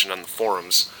I've mentioned on the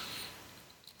forums,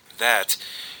 that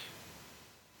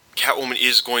Catwoman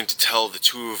is going to tell the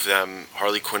two of them,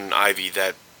 Harley Quinn and Ivy,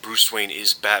 that Bruce Wayne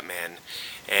is Batman,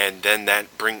 and then that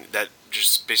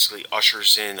just basically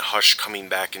ushers in Hush coming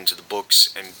back into the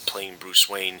books and playing Bruce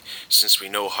Wayne, since we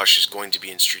know Hush is going to be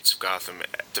in Streets of Gotham.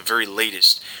 At the very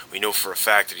latest, we know for a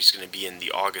fact that he's going to be in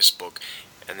the August book,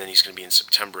 and then he's going to be in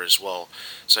September as well.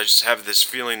 So I just have this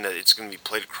feeling that it's going to be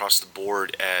played across the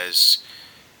board as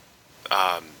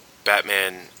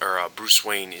Batman, or Bruce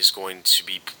Wayne is going to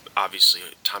be obviously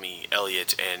Tommy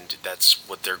Elliott, and that's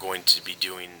what they're going to be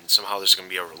doing. Somehow there's going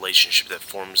to be a relationship that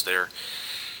forms there.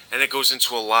 And it goes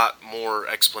into a lot more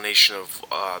explanation of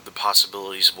the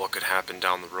possibilities of what could happen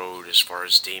down the road as far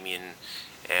as Damian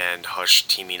and Hush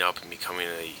teaming up and becoming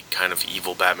a kind of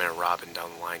evil Batman and Robin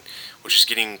down the line, which is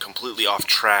getting completely off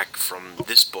track from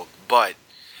this book. But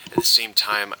at the same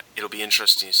time, it'll be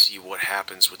interesting to see what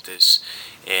happens with this.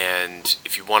 And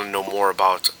if you want to know more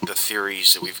about the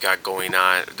theories that we've got going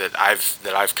on, that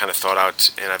I've kind of thought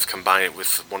out, and I've combined it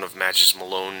with one of Matches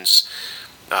Malone's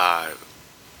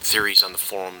theories on the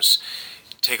forums,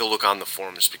 take a look on the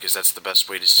forums, because that's the best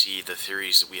way to see the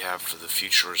theories that we have for the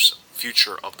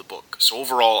future of the book. So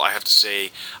overall, I have to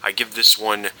say I give this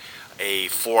one a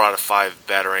 4 out of 5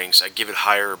 batarangs. I give it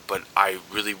higher, but I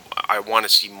want to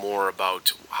see more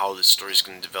about how this story is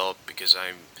going to develop, because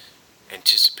I'm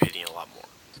anticipating a lot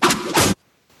more.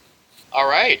 All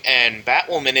right, and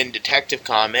Batwoman in Detective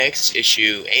Comics,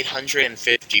 issue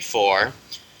 854.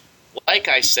 Like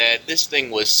I said, this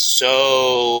thing was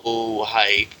so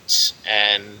hyped,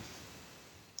 and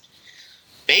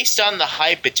based on the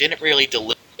hype, it didn't really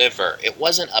deliver. It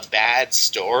wasn't a bad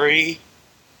story,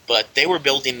 but they were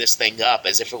building this thing up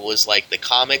as if it was like the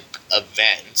comic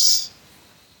events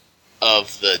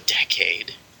of the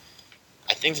decade.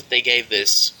 I think that they gave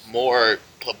this more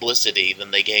publicity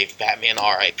than they gave Batman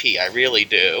R.I.P. I really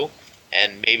do.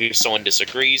 And maybe if someone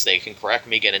disagrees, they can correct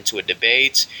me, get into a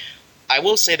debate. I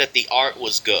will say that the art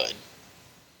was good.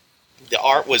 The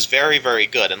art was very, very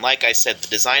good. And like I said, the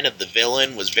design of the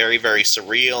villain was very, very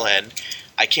surreal, and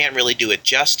I can't really do it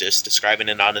justice describing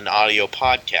it on an audio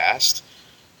podcast.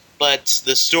 But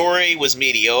the story was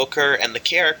mediocre, and the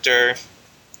character,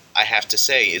 I have to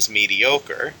say, is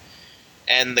mediocre.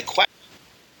 And the question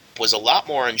was a lot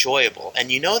more enjoyable. And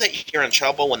you know that you're in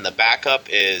trouble when the backup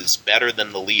is better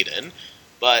than the lead-in.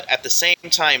 But at the same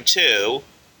time, too,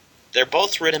 they're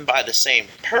both written by the same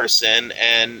person,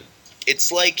 and it's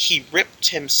like he ripped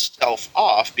himself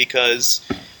off, because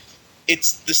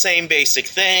it's the same basic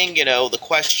thing. You know, the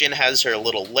Question has her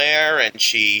little lair, and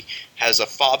she has a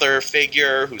father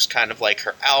figure who's kind of like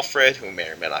her Alfred, who may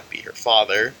or may not be her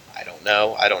father. I don't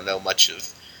know. I don't know much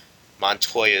of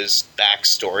Montoya's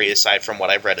backstory, aside from what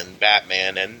I've read in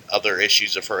Batman and other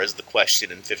issues of her as the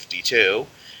Question in 52.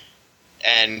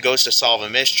 And goes to solve a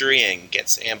mystery and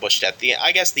gets ambushed at the end.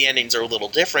 I guess the endings are a little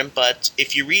different, but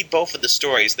if you read both of the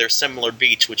stories, they're similar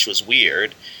beats, which was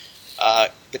weird.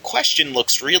 The Question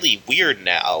looks really weird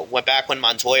now. Back when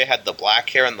Montoya had the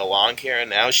black hair and the long hair, and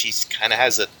now she's kind of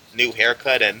has a new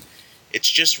haircut, and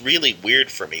it's just really weird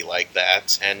for me like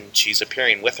that. And she's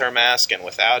appearing with her mask and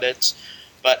without it.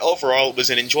 But overall, it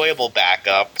was an enjoyable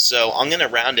backup, so I'm going to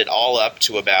round it all up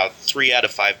to about 3 out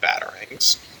of 5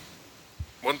 batarangs.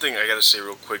 One thing I gotta say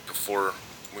real quick before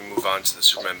we move on to the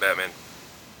Superman Batman.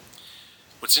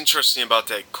 What's interesting about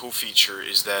that co-feature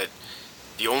is that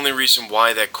the only reason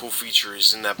why that co-feature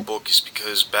is in that book is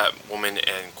because Batwoman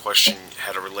and Question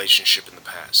had a relationship in the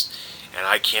past. And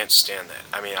I can't stand that.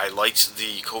 I mean, I liked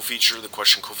the co-feature. The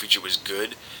Question co-feature was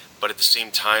good. But at the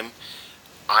same time,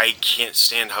 I can't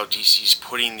stand how DC's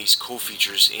putting these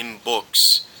co-features in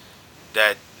books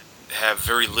that have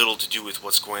very little to do with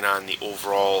what's going on in the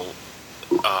overall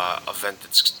event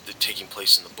that's taking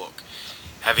place in the book.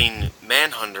 Having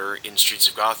Manhunter in Streets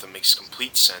of Gotham makes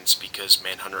complete sense, because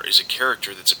Manhunter is a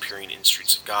character that's appearing in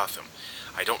Streets of Gotham.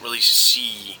 I don't really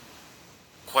see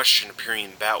Question appearing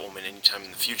in Batwoman anytime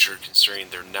in the future, considering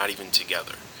they're not even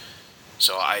together.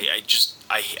 So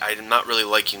I'm not really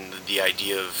liking the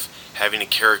idea of having a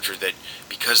character that,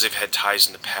 because they've had ties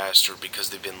in the past, or because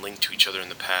they've been linked to each other in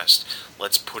the past,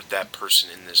 let's put that person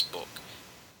in this book.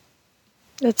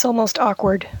 It's almost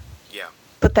awkward. Yeah.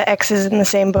 Put the X's in the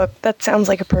same book. That sounds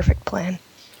like a perfect plan.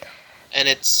 And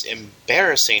it's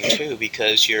embarrassing, too,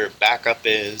 because your backup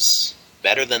is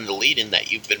better than the lead-in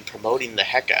that you've been promoting the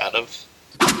heck out of.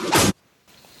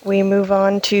 We move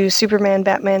on to Superman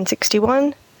Batman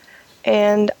 61,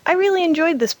 and I really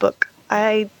enjoyed this book.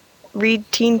 I read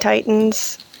Teen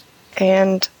Titans,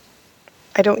 and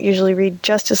I don't usually read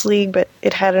Justice League, but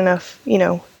it had enough,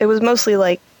 it was mostly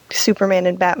like Superman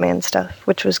and Batman stuff,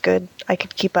 which was good. I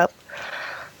could keep up.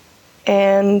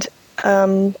 And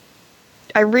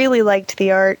I really liked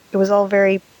the art. It was all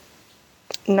very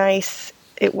nice.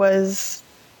 The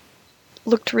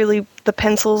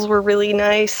pencils were really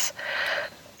nice.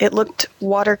 It looked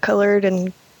watercolored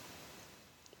and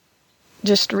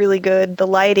just really good. The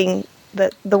lighting,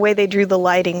 the way they drew the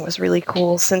lighting was really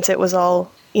cool, since it was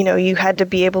all, you had to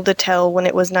be able to tell when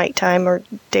it was nighttime or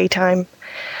daytime.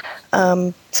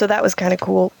 So that was kind of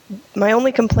cool. My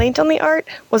only complaint on the art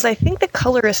was I think the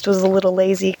colorist was a little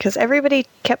lazy, because everybody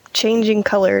kept changing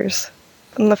colors.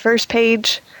 On the first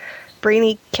page,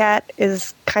 Brainy Cat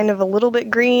is kind of a little bit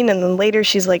green, and then later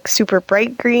she's like super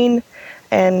bright green,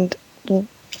 and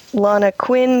Lana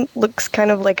Quinn looks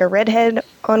kind of like a redhead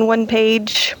on one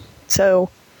page. So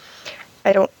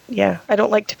I don't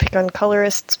like to pick on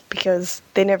colorists because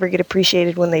they never get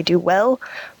appreciated when they do well,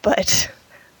 but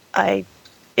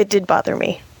it did bother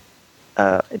me.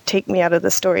 It'd take me out of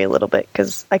the story a little bit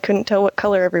because I couldn't tell what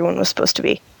color everyone was supposed to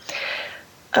be.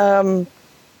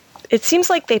 It seems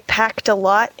like they packed a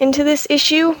lot into this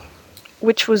issue,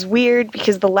 which was weird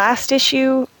because the last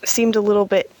issue seemed a little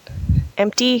bit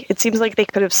empty. It seems like they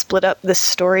could have split up this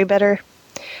story better.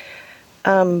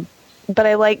 But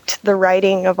I liked the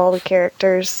writing of all the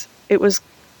characters. It was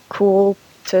cool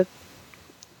to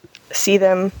see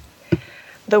them.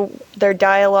 Their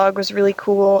dialogue was really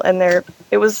cool, and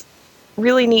it was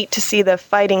really neat to see the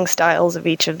fighting styles of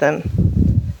each of them.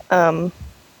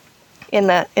 In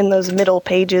those middle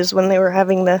pages when they were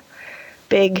having the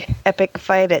big epic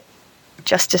fight at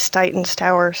Justice Titan's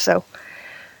tower. So,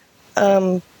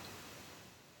 I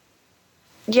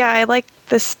like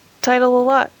this title a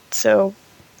lot. So,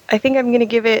 I think I'm going to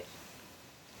give it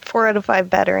 4 out of 5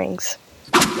 batarangs.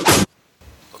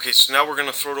 Okay, so now we're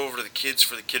going to throw it over to the kids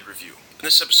for the kid review. In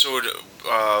this episode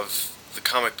of the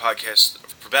comic podcast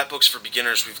for Bat Books for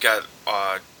Beginners, we've got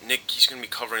Nick. He's going to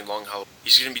be covering Long Halloween.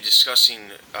 He's going to be discussing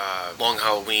Long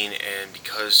Halloween, and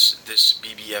because this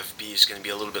BBFB is going to be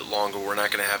a little bit longer, we're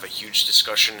not going to have a huge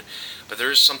discussion, but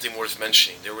there is something worth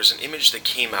mentioning. There was an image that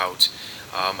came out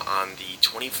on the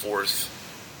 24th,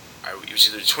 it was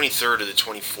either the 23rd or the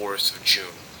 24th of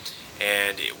June,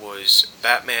 and it was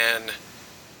Batman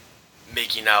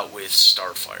making out with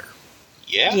Starfire.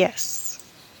 Yeah? Yes.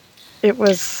 It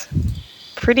was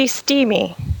pretty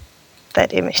steamy,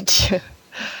 that image.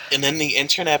 And then the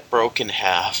internet broke in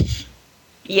half.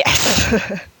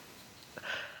 Yes.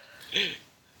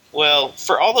 Well,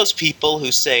 for all those people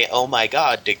who say, oh my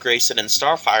god, Dick Grayson and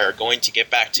Starfire are going to get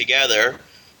back together,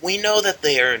 we know that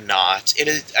they are not.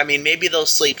 Maybe they'll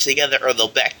sleep together or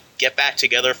they'll get back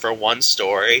together for one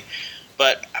story,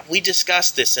 but we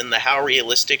discussed this in the How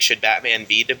Realistic Should Batman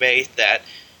Be debate, that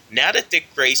now that Dick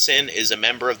Grayson is a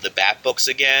member of the Bat Books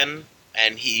again,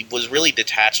 and he was really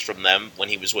detached from them when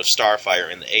he was with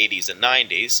Starfire in the 80s and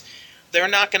 90s, they're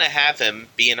not going to have him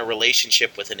be in a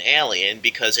relationship with an alien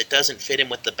because it doesn't fit in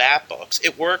with the Bat Books.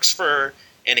 It works for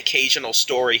an occasional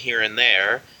story here and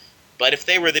there, but if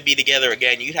they were to be together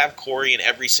again, you'd have Corey in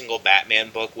every single Batman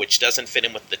book, which doesn't fit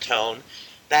in with the tone.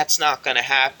 That's not going to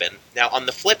happen. Now, on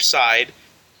the flip side,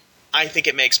 I think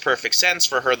it makes perfect sense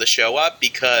for her to show up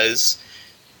because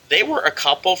they were a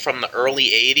couple from the early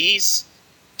 80s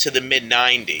to the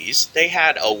mid-90s. They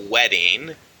had a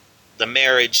wedding. The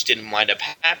marriage didn't wind up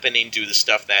happening due to the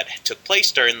stuff that took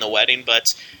place during the wedding,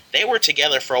 but they were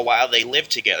together for a while. They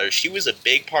lived together. She was a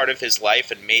big part of his life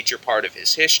and major part of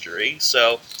his history,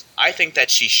 so I think that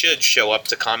she should show up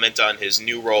to comment on his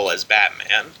new role as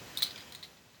Batman.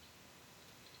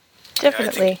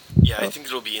 Definitely. I think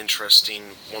it'll be interesting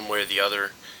one way or the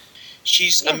other.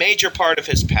 She's a major part of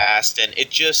his past, and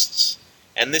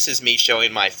and this is me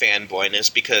showing my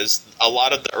fanboyness, because a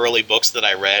lot of the early books that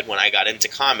I read when I got into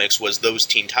comics was those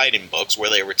Teen Titan books where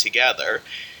they were together.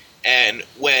 And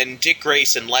when Dick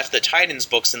Grayson left the Titans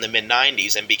books in the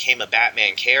mid-90s and became a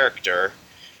Batman character,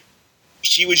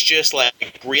 she was just,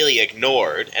 really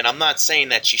ignored. And I'm not saying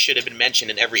that she should have been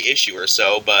mentioned in every issue or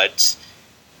so, but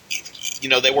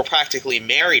they were practically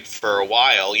married for a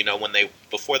while.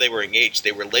 Before they were engaged,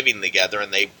 they were living together,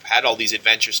 and they had all these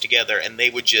adventures together, and they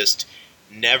would just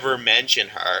never mention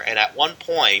her. And at one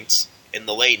point in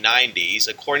the late 90s,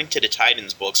 according to the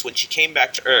Titans books, when she came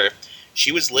back to Earth,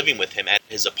 she was living with him at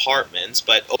his apartments,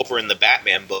 but over in the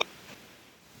Batman book,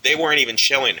 they weren't even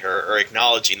showing her or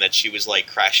acknowledging that she was,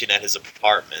 crashing at his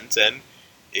apartment, and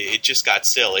it just got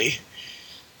silly.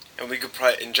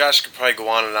 And Josh could probably go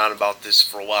on and on about this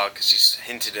for a while, because he's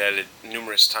hinted at it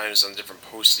numerous times on different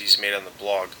posts he's made on the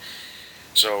blog.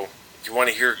 So, if you want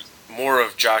to hear more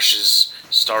of Josh's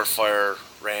Starfire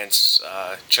rants,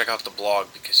 check out the blog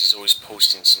because he's always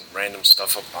posting some random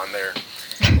stuff up on there.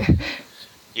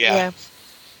 Yeah.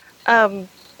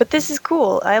 But this is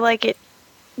cool. I like it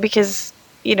because,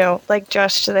 like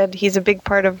Josh said, he's a big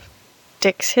part of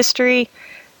Dick's history,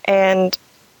 and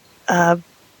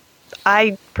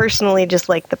I personally just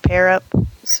like the pair up,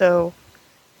 so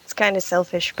it's kind of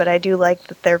selfish, but I do like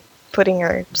that they're putting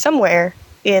her somewhere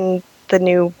in the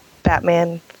new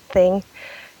Batman thing,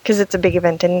 because it's a big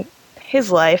event in his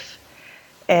life,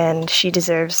 and she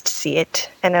deserves to see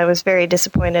it. And I was very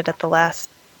disappointed at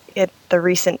the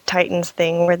recent Titans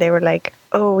thing, where they were like,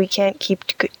 oh, we can't keep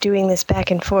doing this back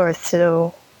and forth,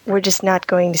 so we're just not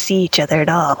going to see each other at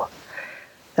all.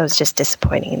 That was just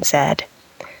disappointing and sad.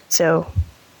 So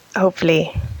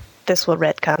hopefully this will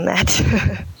retcon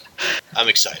that. I'm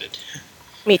excited.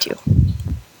 Me too.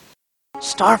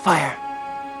 Starfire.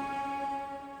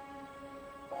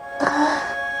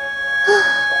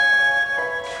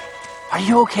 Are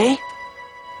you okay?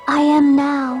 I am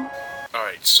now.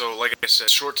 Alright, so like I said,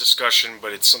 short discussion,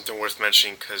 but it's something worth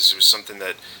mentioning because it was something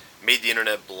that made the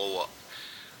internet blow up.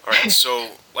 Alright,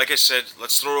 so like I said,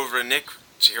 let's throw it over to Nick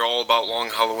to hear all about Long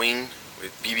Halloween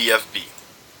with BBFB.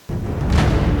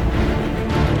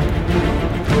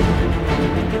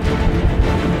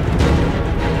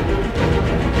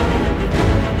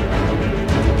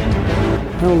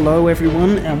 Hello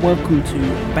everyone and welcome to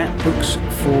Bat Books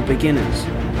for Beginners.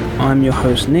 I'm your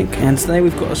host Nick, and today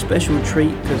we've got a special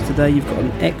treat because today you've got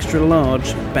an extra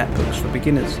large Bat Books for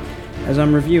Beginners, as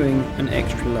I'm reviewing an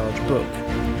extra large book.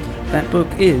 That book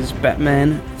is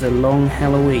Batman The Long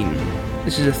Halloween.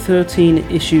 This is a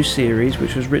 13-issue series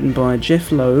which was written by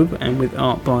Jeff Loeb and with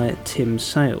art by Tim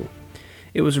Sale.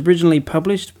 It was originally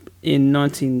published in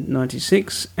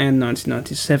 1996 and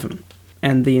 1997,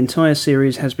 and the entire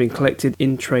series has been collected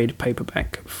in trade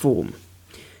paperback form.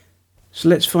 So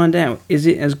let's find out, is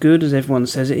it as good as everyone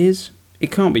says it is?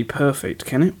 It can't be perfect,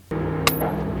 can it? No!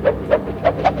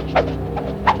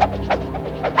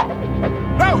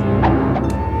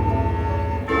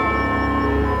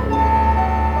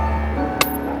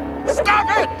 Stop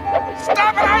it!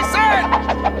 Stop it, I said!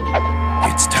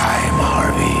 It's time,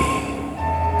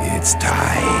 Harvey. It's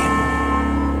time.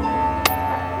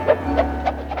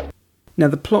 Now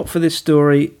the plot for this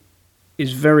story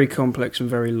is very complex and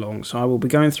very long, so I will be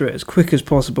going through it as quick as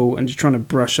possible and just trying to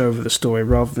brush over the story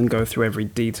rather than go through every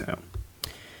detail.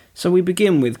 So we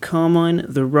begin with Carmine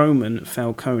the Roman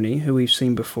Falcone, who we've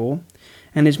seen before,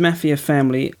 and his mafia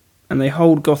family, and they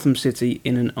hold Gotham City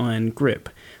in an iron grip.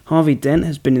 Harvey Dent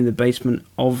has been in the basement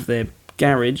of their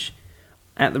garage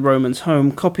at the Romans'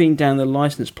 home, copying down the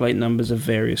license plate numbers of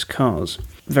various cars,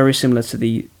 very similar to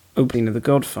the opening of The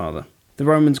Godfather. The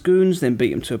Romans' goons then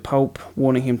beat him to a pulp,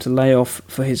 warning him to lay off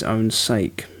for his own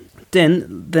sake.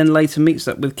 Dent then later meets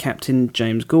up with Captain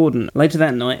James Gordon later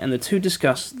that night, and the two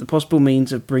discuss the possible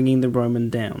means of bringing the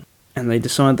Roman down, and they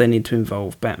decide they need to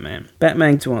involve Batman.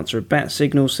 Batman to answer a bat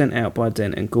signal sent out by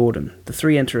Dent and Gordon. The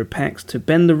three enter a pact to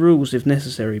bend the rules if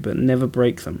necessary, but never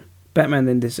break them. Batman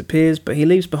then disappears, but he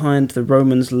leaves behind the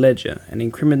Romans' ledger, an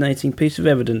incriminating piece of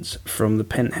evidence from the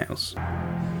penthouse.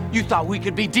 You thought we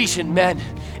could be decent men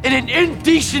in an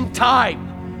indecent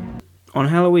time! On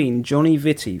Halloween, Johnny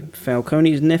Vitti,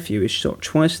 Falcone's nephew, is shot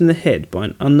twice in the head by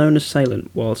an unknown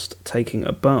assailant whilst taking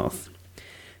a bath.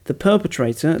 The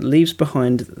perpetrator leaves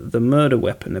behind the murder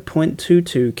weapon, a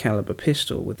 .22 caliber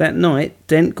pistol. That night,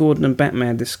 Dent, Gordon and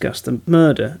Batman discuss the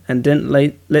murder, and Dent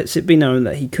lets it be known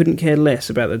that he couldn't care less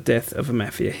about the death of a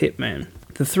mafia hitman.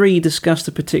 The three discuss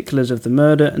the particulars of the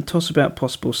murder and toss about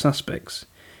possible suspects,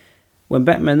 when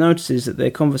Batman notices that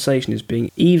their conversation is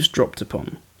being eavesdropped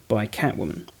upon by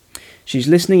Catwoman. She's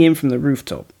listening in from the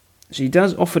rooftop. She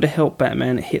does offer to help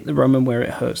Batman hit the Roman where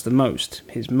it hurts the most,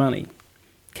 his money.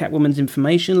 Catwoman's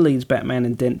information leads Batman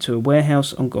and Dent to a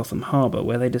warehouse on Gotham Harbour,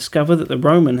 where they discover that the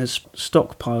Roman has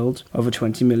stockpiled over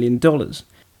 $20 million.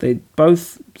 They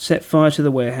both set fire to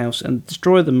the warehouse and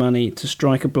destroy the money to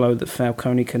strike a blow that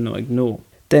Falcone cannot ignore.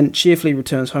 Dent cheerfully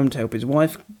returns home to help his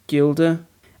wife, Gilda.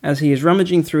 As he is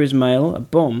rummaging through his mail, a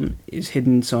bomb is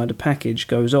hidden inside a package,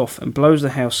 goes off and blows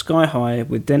the house sky high,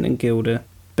 with Dent and Gilda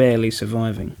barely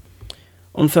surviving.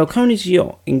 On Falcone's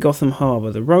yacht in Gotham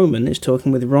Harbour, the Roman is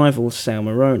talking with rival Sal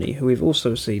Maroni, who we've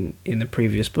also seen in the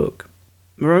previous book.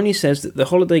 Maroni says that the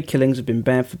holiday killings have been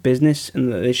bad for business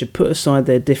and that they should put aside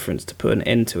their difference to put an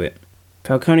end to it.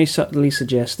 Falcone subtly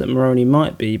suggests that Maroni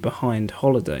might be behind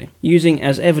Holiday, using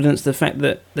as evidence the fact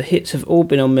that the hits have all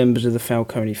been on members of the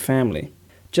Falcone family.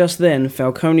 Just then,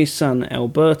 Falcone's son,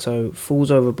 Alberto,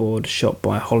 falls overboard, shot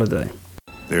by Holiday.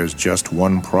 There's just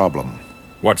one problem.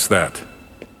 What's that?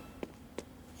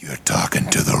 You're talking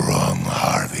to the wrong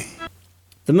Harvey.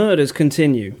 The murders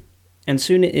continue, and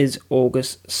soon it is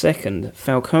August 2nd,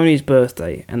 Falcone's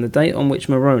birthday, and the date on which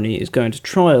Maroni is going to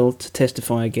trial to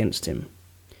testify against him.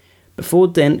 Before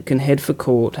Dent can head for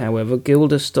court, however,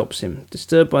 Gilda stops him,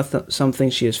 disturbed by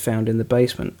something she has found in the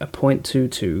basement, a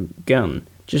 .22 gun,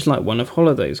 just like one of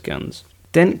Holliday's guns.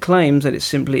 Dent claims that it's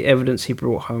simply evidence he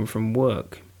brought home from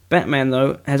work. Batman,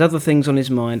 though, has other things on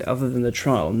his mind other than the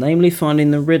trial, namely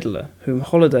finding the Riddler, whom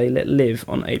Holliday let live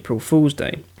on April Fool's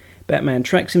Day. Batman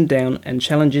tracks him down and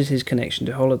challenges his connection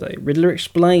to Holliday. Riddler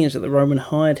explains that the Roman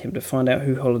hired him to find out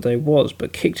who Holliday was,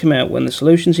 but kicked him out when the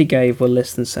solutions he gave were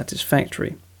less than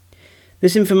satisfactory.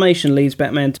 This information leads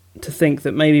Batman to think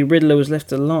that maybe Riddler was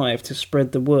left alive to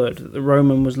spread the word that the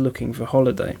Roman was looking for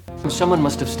Holliday. Someone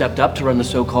must have stepped up to run the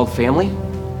so-called family.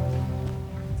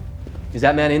 Is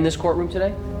that man in this courtroom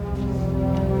today?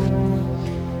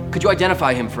 Could you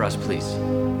identify him for us, please?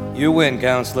 You win,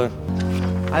 Counselor.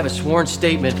 I have a sworn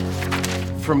statement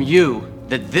from you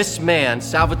that this man,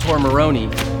 Salvatore Maroni,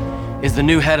 is the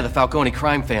new head of the Falcone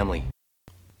crime family.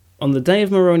 On the day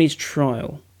of Maroni's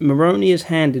trial, Maroni is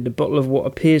handed a bottle of what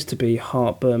appears to be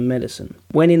heartburn medicine.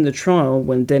 When in the trial,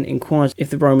 when Dent inquires if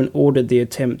the Roman ordered the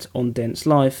attempt on Dent's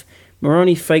life,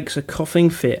 Maroni fakes a coughing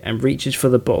fit and reaches for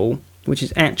the bottle, which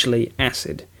is actually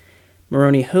acid.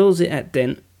 Maroni hurls it at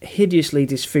Dent, hideously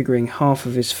disfiguring half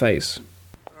of his face.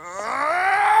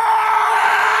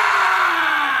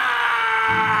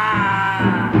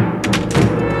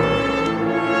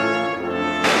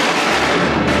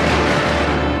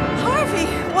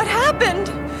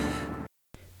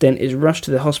 Dent is rushed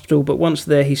to the hospital, but once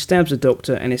there he stabs a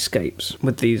doctor and escapes,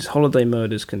 with these Holliday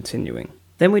murders continuing.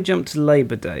 Then we jump to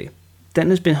Labour Day. Dent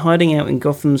has been hiding out in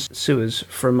Gotham's sewers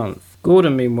for a month.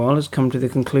 Gordon, meanwhile, has come to the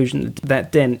conclusion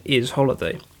that Dent is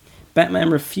Holliday.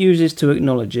 Batman refuses to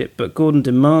acknowledge it, but Gordon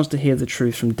demands to hear the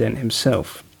truth from Dent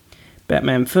himself.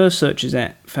 Batman first searches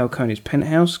at Falcone's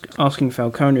penthouse, asking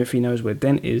Falcone if he knows where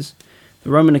Dent is. The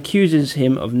Roman accuses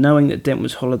him of knowing that Dent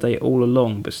was Holliday all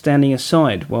along, but standing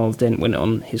aside while Dent went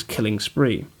on his killing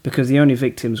spree, because the only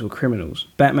victims were criminals.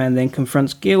 Batman then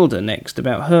confronts Gilda next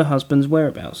about her husband's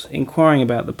whereabouts, inquiring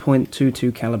about the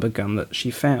 .22 caliber gun that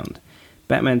she found.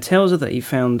 Batman tells her that he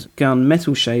found gun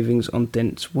metal shavings on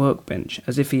Dent's workbench,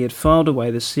 as if he had filed away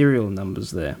the serial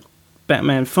numbers there.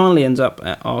 Batman finally ends up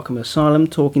at Arkham Asylum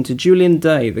talking to Julian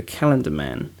Day, the Calendar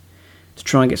Man, to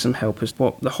try and get some help as to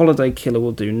what the Holliday killer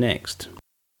will do next.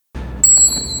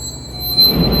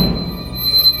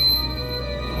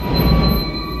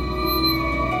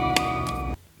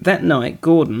 That night,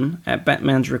 Gordon, at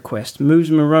Batman's request, moves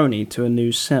Maroni to a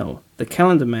new cell. The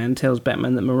Calendar Man tells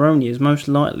Batman that Maroni is most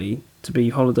likely to be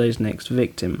Holliday's next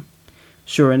victim.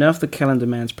 Sure enough, the Calendar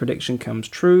Man's prediction comes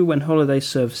true when Holliday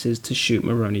surfaces to shoot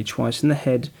Maroni twice in the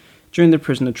head during the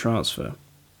prisoner transfer.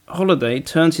 Holliday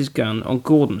turns his gun on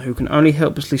Gordon, who can only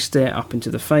helplessly stare up into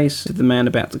the face of the man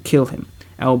about to kill him,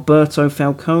 Alberto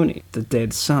Falcone, the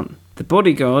dead son. The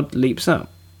bodyguard leaps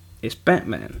up. It's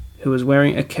Batman, who is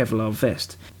wearing a Kevlar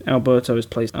vest. Alberto is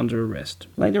placed under arrest.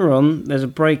 Later on, there's a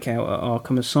breakout at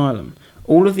Arkham Asylum.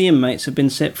 All of the inmates have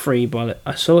been set free by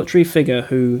a solitary figure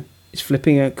who is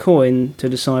flipping a coin to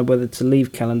decide whether to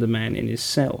leave Calendar Man in his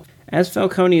cell. As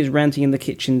Falcone is ranting in the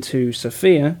kitchen to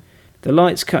Sophia, the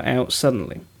lights cut out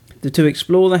suddenly. The two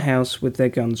explore the house with their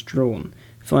guns drawn,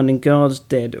 finding guards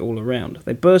dead all around.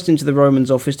 They burst into the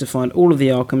Roman's office to find all of the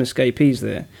Arkham escapees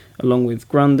there, along with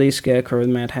Grundy, Scarecrow, the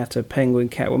Mad Hatter, Penguin,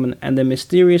 Catwoman, and their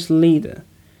mysterious leader,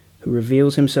 who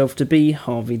reveals himself to be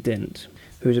Harvey Dent,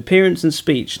 whose appearance and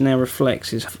speech now reflects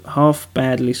his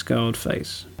half-badly scarred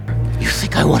face. You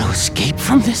think I want to escape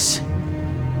from this?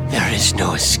 There is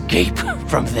no escape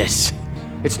from this.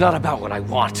 It's not about what I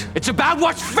want. It's about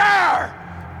what's fair!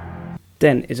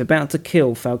 Dent is about to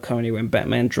kill Falcone when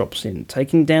Batman drops in,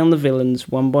 taking down the villains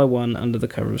one by one under the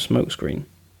cover of smokescreen.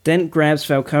 Dent grabs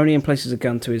Falcone and places a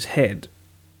gun to his head.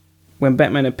 When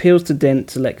Batman appeals to Dent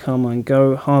to let Carmine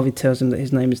go, Harvey tells him that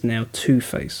his name is now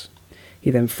Two-Face.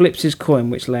 He then flips his coin,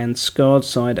 which lands scarred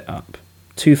side up.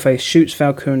 Two-Face shoots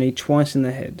Falcone twice in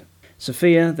the head.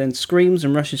 Sophia then screams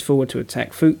and rushes forward to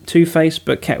attack Two-Face,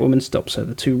 but Catwoman stops her.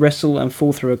 The two wrestle and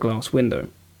fall through a glass window.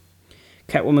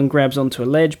 Catwoman grabs onto a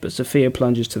ledge, but Sophia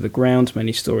plunges to the ground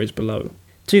many stories below.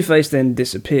 Two-Face then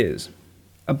disappears.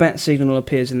 A bat signal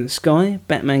appears in the sky.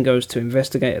 Batman goes to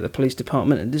investigate at the police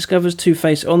department and discovers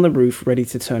Two-Face on the roof ready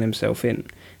to turn himself in.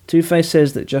 Two-Face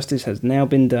says that justice has now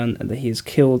been done and that he has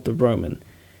killed the Roman.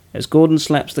 As Gordon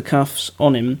slaps the cuffs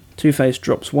on him, Two-Face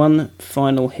drops one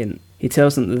final hint. He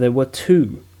tells them that there were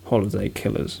two Holliday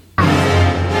killers. You're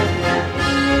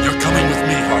coming with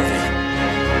me, Harvey.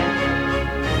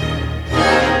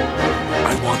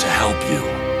 I want to help you.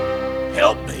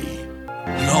 Help me.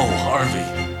 No, Harvey.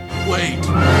 Wait.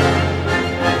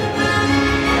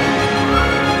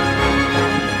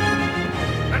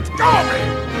 Let's go,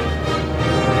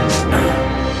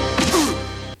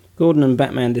 Gordon and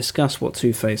Batman discuss what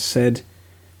Two-Face said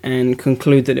and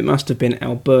conclude that it must have been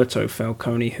Alberto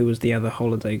Falcone who was the other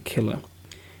holiday killer.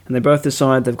 And they both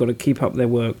decide they've got to keep up their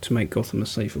work to make Gotham a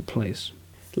safer place.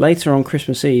 Later on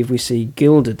Christmas Eve, we see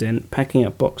Gilda Dent packing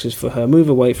up boxes for her move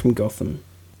away from Gotham.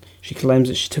 She claims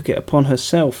that she took it upon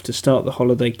herself to start the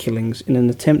holiday killings in an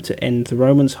attempt to end the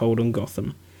Romans' hold on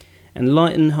Gotham, and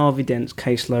lighten Harvey Dent's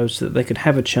caseload so that they could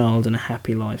have a child and a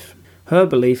happy life. Her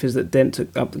belief is that Dent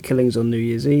took up the killings on New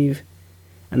Year's Eve,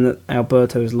 and that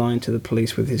Alberto is lying to the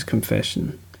police with his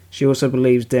confession. She also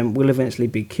believes Dent will eventually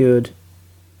be cured,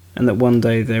 and that one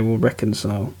day they will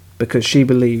reconcile, because she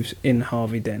believes in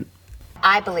Harvey Dent.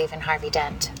 I believe in Harvey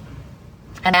Dent,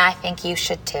 and I think you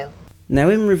should too. Now,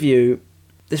 in review,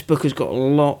 this book has got a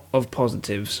lot of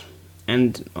positives,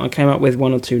 and I came up with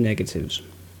one or two negatives.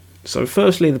 So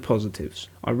firstly, the positives.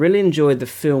 I really enjoyed the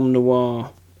film noir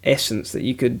essence that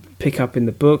you could pick up in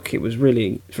the book. It was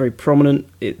really very prominent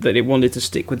that it wanted to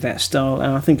stick with that style,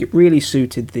 and I think it really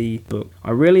suited the book. I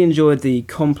really enjoyed the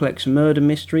complex murder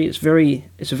mystery. It's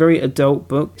a very adult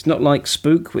book. It's not like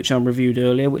Spook, which I reviewed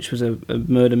earlier, which was a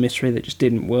murder mystery that just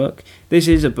didn't work. This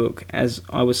is a book, as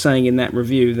I was saying in that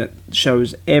review, that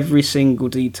shows every single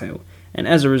detail, and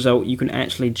as a result you can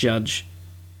actually judge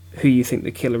who you think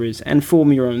the killer is and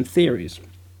form your own theories.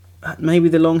 Maybe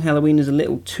The Long Halloween is a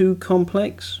little too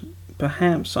complex,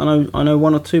 perhaps. I know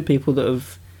one or two people that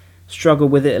have struggled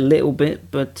with it a little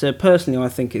bit, but personally I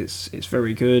think it's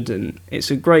very good, and it's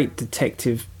a great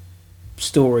detective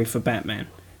story for Batman.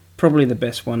 Probably the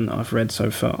best one I've read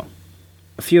so far.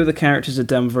 A few of the characters are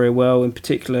done very well, in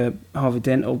particular Harvey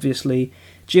Dent, obviously.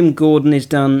 Jim Gordon is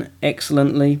done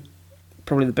excellently,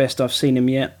 probably the best I've seen him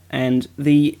yet, and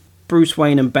the Bruce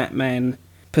Wayne and Batman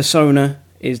persona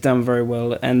is done very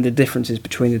well, and the differences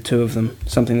between the two of them,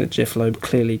 something that Jeff Loeb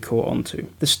clearly caught onto.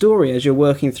 The story, as you're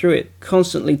working through it,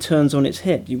 constantly turns on its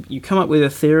head. You come up with a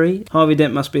theory, Harvey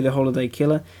Dent must be the holiday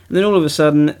killer, and then all of a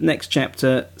sudden, next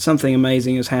chapter, something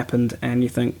amazing has happened, and you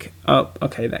think, oh,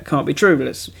 okay, that can't be true,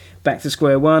 let's back to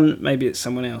square one, maybe it's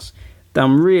someone else.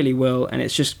 Done really well, and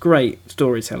it's just great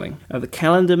storytelling. The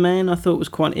Calendar Man, I thought, was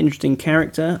quite an interesting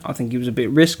character. I think he was a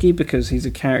bit risky, because he's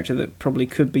a character that probably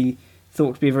could be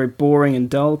thought to be a very boring and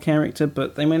dull character,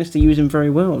 but they managed to use him very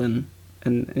well in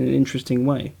an interesting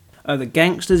way. The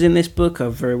gangsters in this book are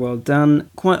very well done.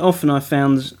 Quite often I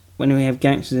found when we have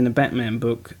gangsters in a Batman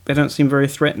book, they don't seem very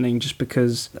threatening, just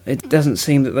because it doesn't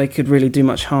seem that they could really do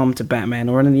much harm to Batman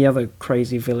or any of the other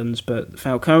crazy villains, but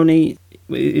Falcone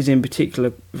is in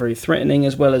particular very threatening,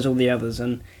 as well as all the others,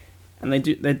 and they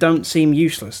don't seem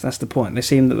useless. That's the point. They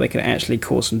seem that they can actually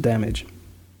cause some damage.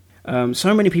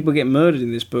 So many people get murdered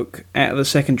in this book out of the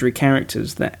secondary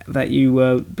characters that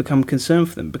you become concerned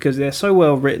for them, because they're so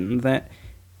well written that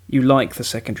you like the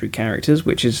secondary characters,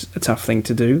 which is a tough thing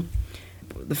to do.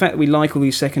 The fact that we like all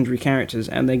these secondary characters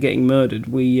and they're getting murdered,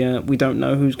 we don't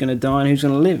know who's going to die and who's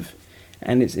going to live,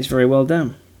 and it's very well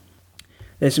done.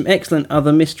 There's some excellent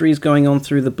other mysteries going on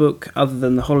through the book, other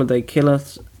than the holiday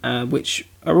killers, which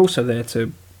are also there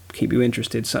to keep you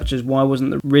interested, such as why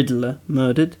wasn't the Riddler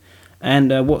murdered?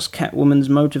 And what's Catwoman's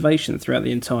motivation throughout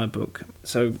the entire book?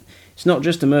 So it's not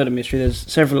just a murder mystery,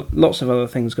 there's lots of other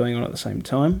things going on at the same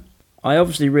time. I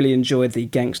obviously really enjoyed the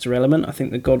gangster element. I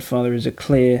think The Godfather is a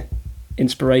clear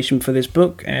inspiration for this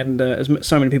book, and as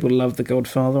so many people love The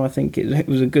Godfather, I think it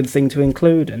was a good thing to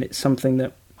include, and it's something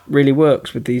that really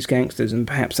works with these gangsters, and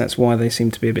perhaps that's why they seem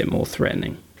to be a bit more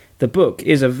threatening. The book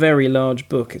is a very large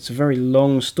book, it's a very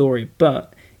long story,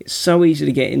 but it's so easy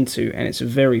to get into, and it's a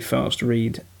very fast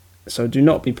read. So do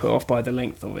not be put off by the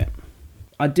length of it.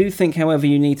 I do think, however,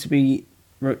 you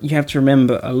have to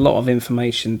remember a lot of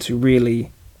information to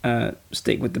really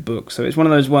stick with the book. So it's one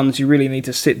of those ones you really need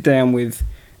to sit down with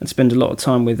and spend a lot of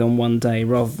time with on one day,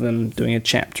 rather than doing a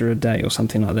chapter a day or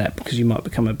something like that, because you might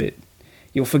become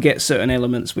you'll forget certain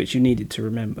elements which you needed to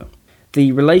remember.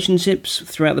 The relationships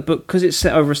throughout the book, because it's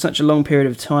set over such a long period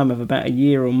of time, of about a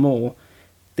year or more,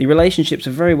 the relationships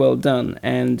are very well done,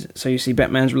 and so you see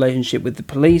Batman's relationship with the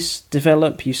police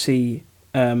develop, you see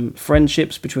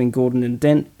friendships between Gordon and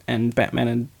Dent, and Batman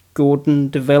and Gordon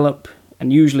develop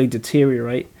and usually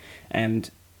deteriorate,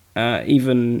 and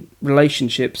even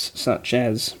relationships such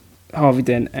as Harvey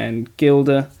Dent and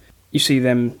Gilda, you see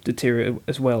them deteriorate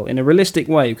as well, in a realistic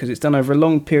way, because it's done over a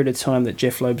long period of time that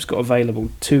Jeff Loeb's got available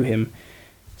to him,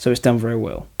 so it's done very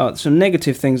well. Some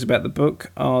negative things about the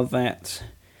book are that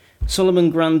Solomon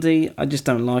Grundy, I just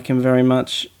don't like him very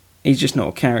much. he's just not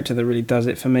a character that really does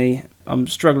it for me. I'm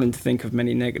struggling to think of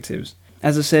many negatives.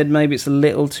 As I said, maybe it's a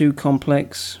little too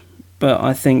complex, but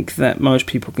I think that most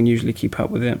people can usually keep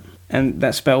up with it. And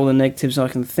that's about all the negatives I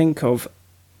can think of.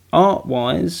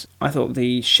 Art-wise, I thought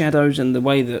the shadows and the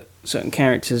way that certain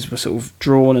characters were sort of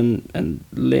drawn and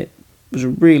lit was a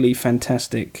really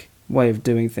fantastic way of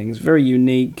doing things. Very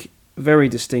unique, very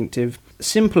distinctive,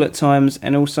 simple at times,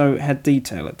 and also had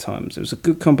detail at times. It was a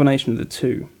good combination of the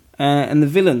two. And the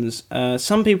villains,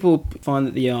 some people find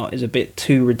that the art is a bit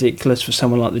too ridiculous for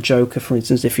someone like the Joker, for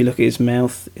instance. If you look at his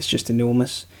mouth, it's just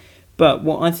enormous. But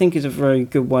what I think is a very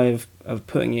good way of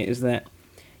putting it is that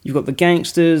you've got the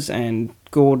gangsters and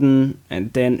Gordon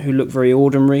and Dent who look very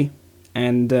ordinary,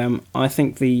 and I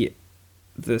think the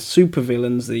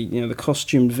supervillains, the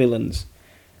costumed villains,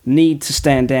 need to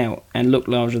stand out and look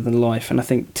larger than life. And I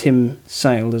think Tim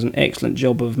Sale does an excellent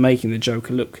job of making the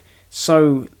Joker look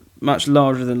so much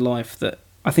larger than life that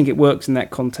I think it works in that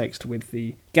context with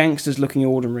the gangsters looking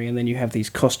ordinary, and then you have these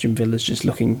costume villains just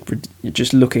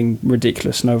looking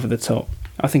ridiculous and over the top.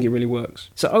 I think it really works.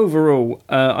 So overall,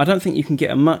 I don't think you can get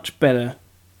a much better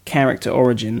character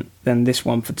origin than this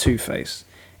one for Two-Face.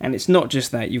 And it's not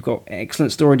just that, you've got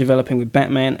excellent story developing with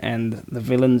Batman and the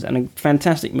villains, and a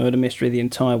fantastic murder mystery the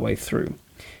entire way through.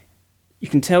 You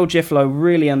can tell Jeff Lowe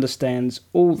really understands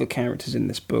all the characters in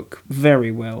this book very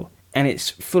well, and it's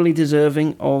fully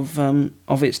deserving of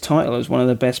its title as one of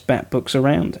the best Bat books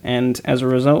around. And as a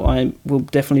result, I will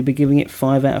definitely be giving it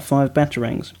 5 out of 5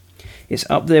 Batarangs. It's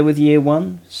up there with Year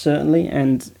One, certainly,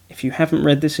 and if you haven't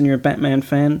read this and you're a Batman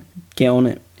fan, get on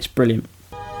it. It's brilliant.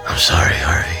 I'm sorry,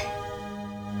 Harvey.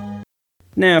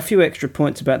 Now, a few extra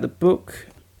points about the book.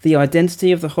 The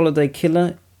identity of the Holiday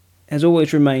Killer has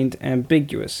always remained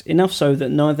ambiguous, enough so that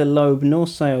neither Loeb nor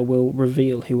Sale will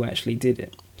reveal who actually did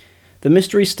it. The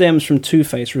mystery stems from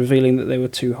Two-Face revealing that there were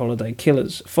 2 Holiday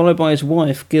Killers, followed by his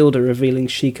wife, Gilda, revealing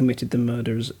she committed the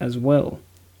murders as well.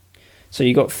 So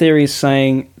you got theories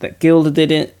saying that Gilda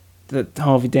did it, that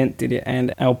Harvey Dent did it,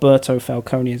 and Alberto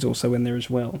Falcone is also in there as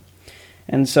well.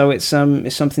 And so it's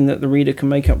something that the reader can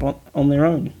make up on their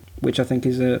own, which I think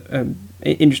is an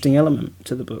interesting element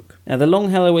to the book. Now, The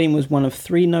Long Halloween was one of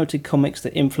 3 noted comics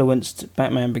that influenced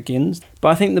Batman Begins, but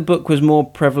I think the book was more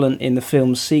prevalent in the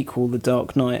film's sequel, The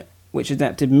Dark Knight, which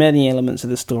adapted many elements of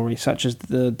the story, such as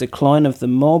the decline of the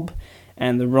mob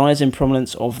and the rise in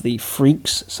prominence of the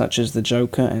freaks, such as the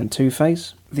Joker and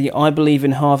Two-Face. The I Believe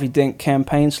in Harvey Dent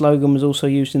campaign slogan was also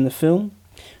used in the film.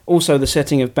 Also, the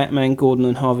setting of Batman, Gordon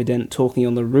and Harvey Dent talking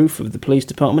on the roof of the police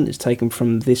department is taken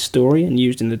from this story and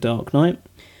used in The Dark Knight.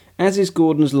 As is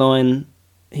Gordon's line,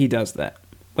 he does that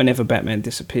whenever Batman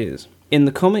disappears. In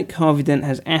the comic, Harvey Dent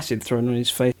has acid thrown on his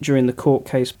face during the court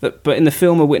case, but in the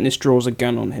film a witness draws a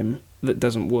gun on him that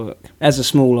doesn't work, as a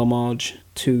small homage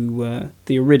to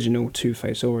the original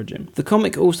Two-Face origin. The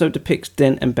comic also depicts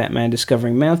Dent and Batman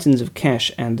discovering mountains of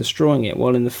cash and destroying it,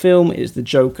 while in the film it is the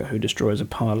Joker who destroys a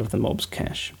pile of the mob's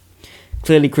cash.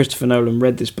 Clearly Christopher Nolan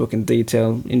read this book in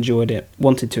detail, enjoyed it,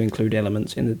 wanted to include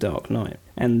elements in The Dark Knight.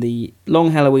 And the Long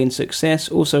Halloween success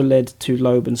also led to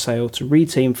Loeb and Sale to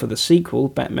reteam for the sequel,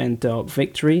 Batman Dark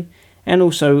Victory, and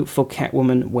also for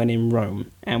Catwoman When in Rome.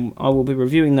 And I will be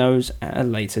reviewing those at a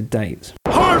later date.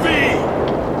 Harvey!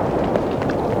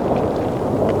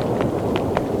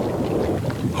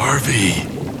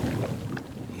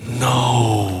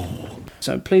 No.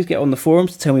 So please get on the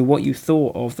forums to tell me what you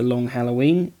thought of The Long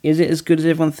Halloween. Is it as good as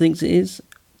everyone thinks it is?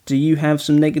 Do you have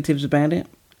some negatives about it?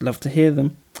 Love to hear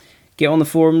them. Get on the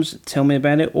forums, tell me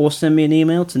about it, or send me an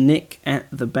email to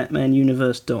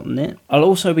nick@thebatmanuniverse.net. I'll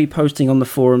also be posting on the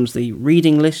forums the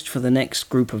reading list for the next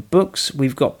group of books.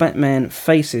 We've got Batman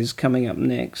Faces coming up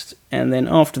next, and then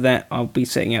after that I'll be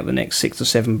setting out the next 6 or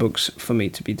 7 books for me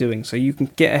to be doing. So you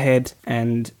can get ahead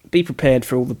and be prepared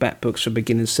for all the Bat books for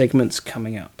beginners segments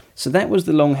coming up. So that was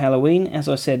The Long Halloween. As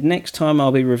I said, next time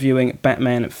I'll be reviewing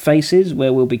Batman Faces,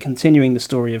 where we'll be continuing the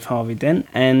story of Harvey Dent.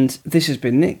 And this has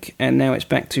been Nick, and now it's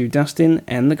back to Dustin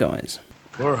and the guys.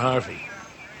 Poor Harvey.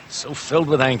 So filled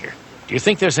with anger. Do you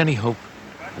think there's any hope?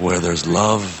 Where there's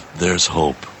love, there's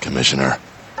hope, Commissioner.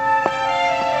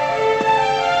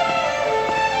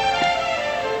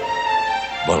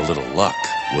 But a little luck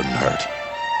wouldn't hurt.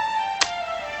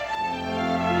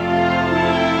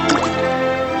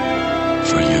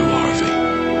 For you, Harvey.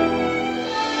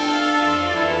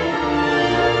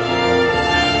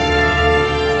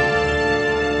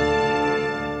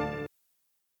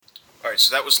 Alright,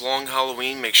 so that was Long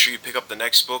Halloween. Make sure you pick up the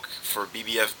next book for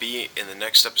BBFB in the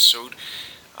next episode.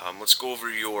 Let's go over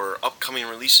your upcoming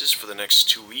releases for the next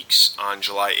 2 weeks. On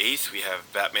July 8th, we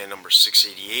have Batman number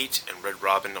 688 and Red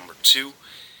Robin number 2.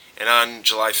 And on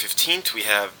July 15th, we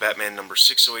have Batman number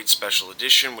 608 Special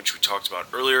Edition, which we talked about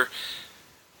earlier.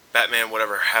 Batman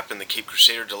Whatever Happened, the Cape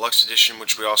Crusader Deluxe Edition,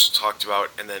 which we also talked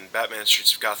about. And then Batman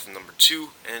Streets of Gotham number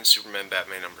 2 and Superman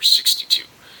Batman number 62.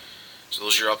 So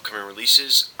those are your upcoming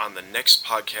releases. On the next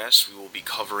podcast, we will be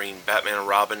covering Batman and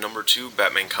Robin number 2,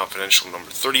 Batman Confidential number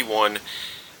 31,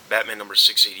 Batman number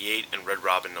 688, and Red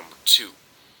Robin number 2.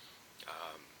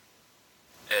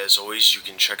 As always, you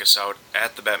can check us out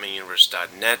at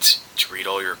thebatmanuniverse.net to read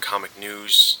all your comic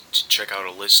news, to check out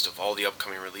a list of all the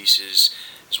upcoming releases,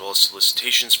 as well as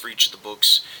solicitations for each of the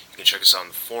books. You can check us out on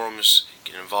the forums,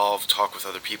 get involved, talk with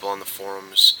other people on the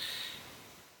forums.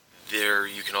 There,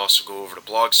 you can also go over to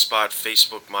Blogspot,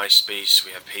 Facebook, MySpace.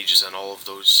 We have pages on all of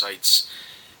those sites.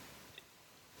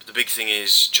 But the big thing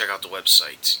is, check out the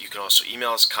website. You can also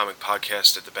email us,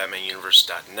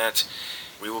 comicpodcast@thebatmanuniverse.net.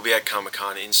 We will be at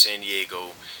Comic-Con in San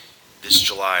Diego this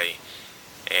July,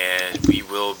 and we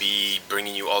will be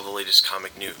bringing you all the latest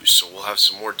comic news. So we'll have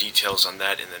some more details on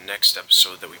that in the next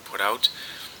episode that we put out.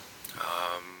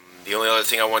 The only other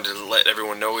thing I wanted to let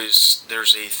everyone know is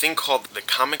there's a thing called the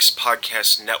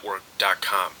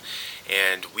comicspodcastnetwork.com,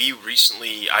 and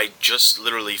I just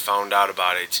literally found out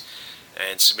about it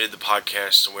and submitted the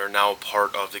podcast, and we're now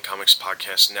part of the Comics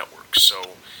Podcast Network.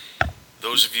 So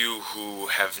those of you who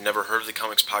have never heard of the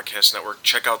Comics Podcast Network,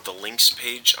 check out the links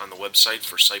page on the website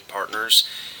for site partners,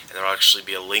 and there'll actually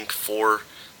be a link for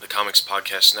the Comics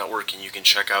Podcast Network, and you can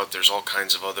check out, there's all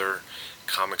kinds of other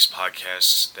comics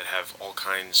podcasts that have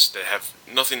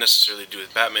nothing necessarily to do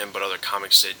with Batman, but other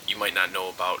comics that you might not know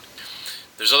about.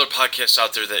 There's other podcasts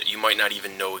out there that you might not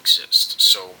even know exist,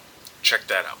 so check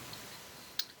that out.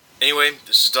 Anyway,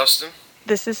 this is Dustin.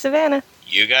 This is Savannah.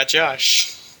 You got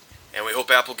Josh. And we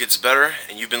hope Apple gets better,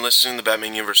 and you've been listening to the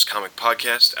Batman Universe Comic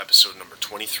Podcast, episode number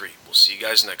 23. We'll see you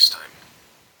guys next time.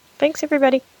 Thanks,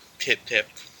 everybody. Pip, pip.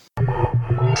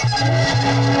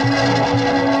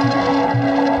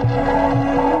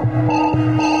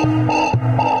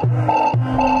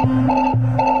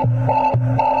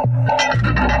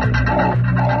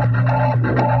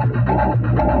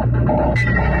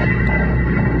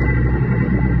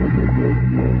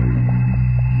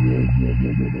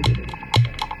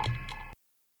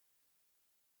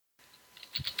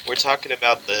 We're talking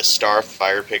about the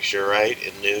Starfire picture, right,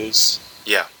 in news?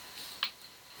 Yeah.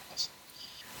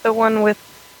 The one with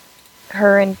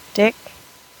her and Dick?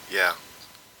 Yeah.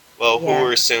 Well, who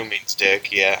we're assuming is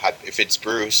Dick, yeah. If it's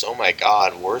Bruce, oh my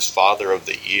god, worst father of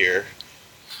the year.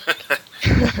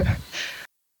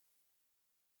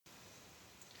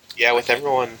 Yeah, with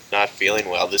everyone not feeling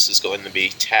well, this is going to be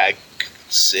Tag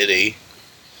City.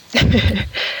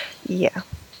 Yeah.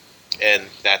 And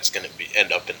that's going to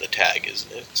end up in the tag,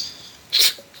 isn't it?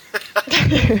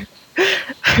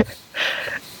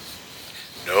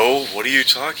 No, what are you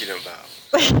talking about?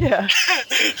 Yeah.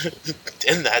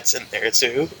 And that's in there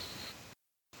too.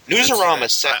 Newsarama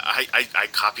said... I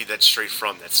copied that straight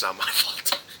from. That's not my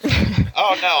fault.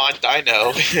 Oh, no, I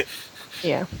know.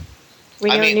 Yeah. We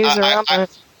know Newsarama...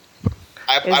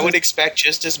 I would expect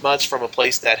just as much from a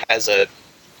place that has a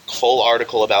whole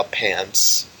article about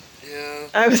pants. Yeah.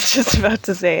 I was just about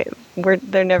to say,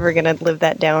 they're never going to live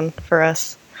that down for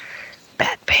us.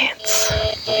 Bad pants.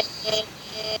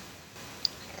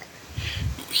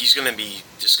 He's going to be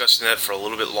discussing that for a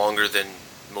little bit longer than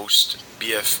most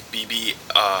BFBB.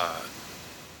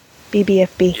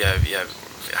 BBFB. Yeah.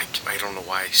 I don't know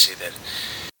why I say that.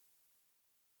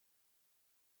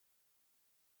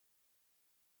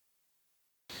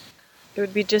 It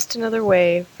would be just another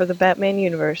way for the Batman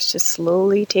universe to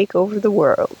slowly take over the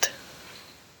world.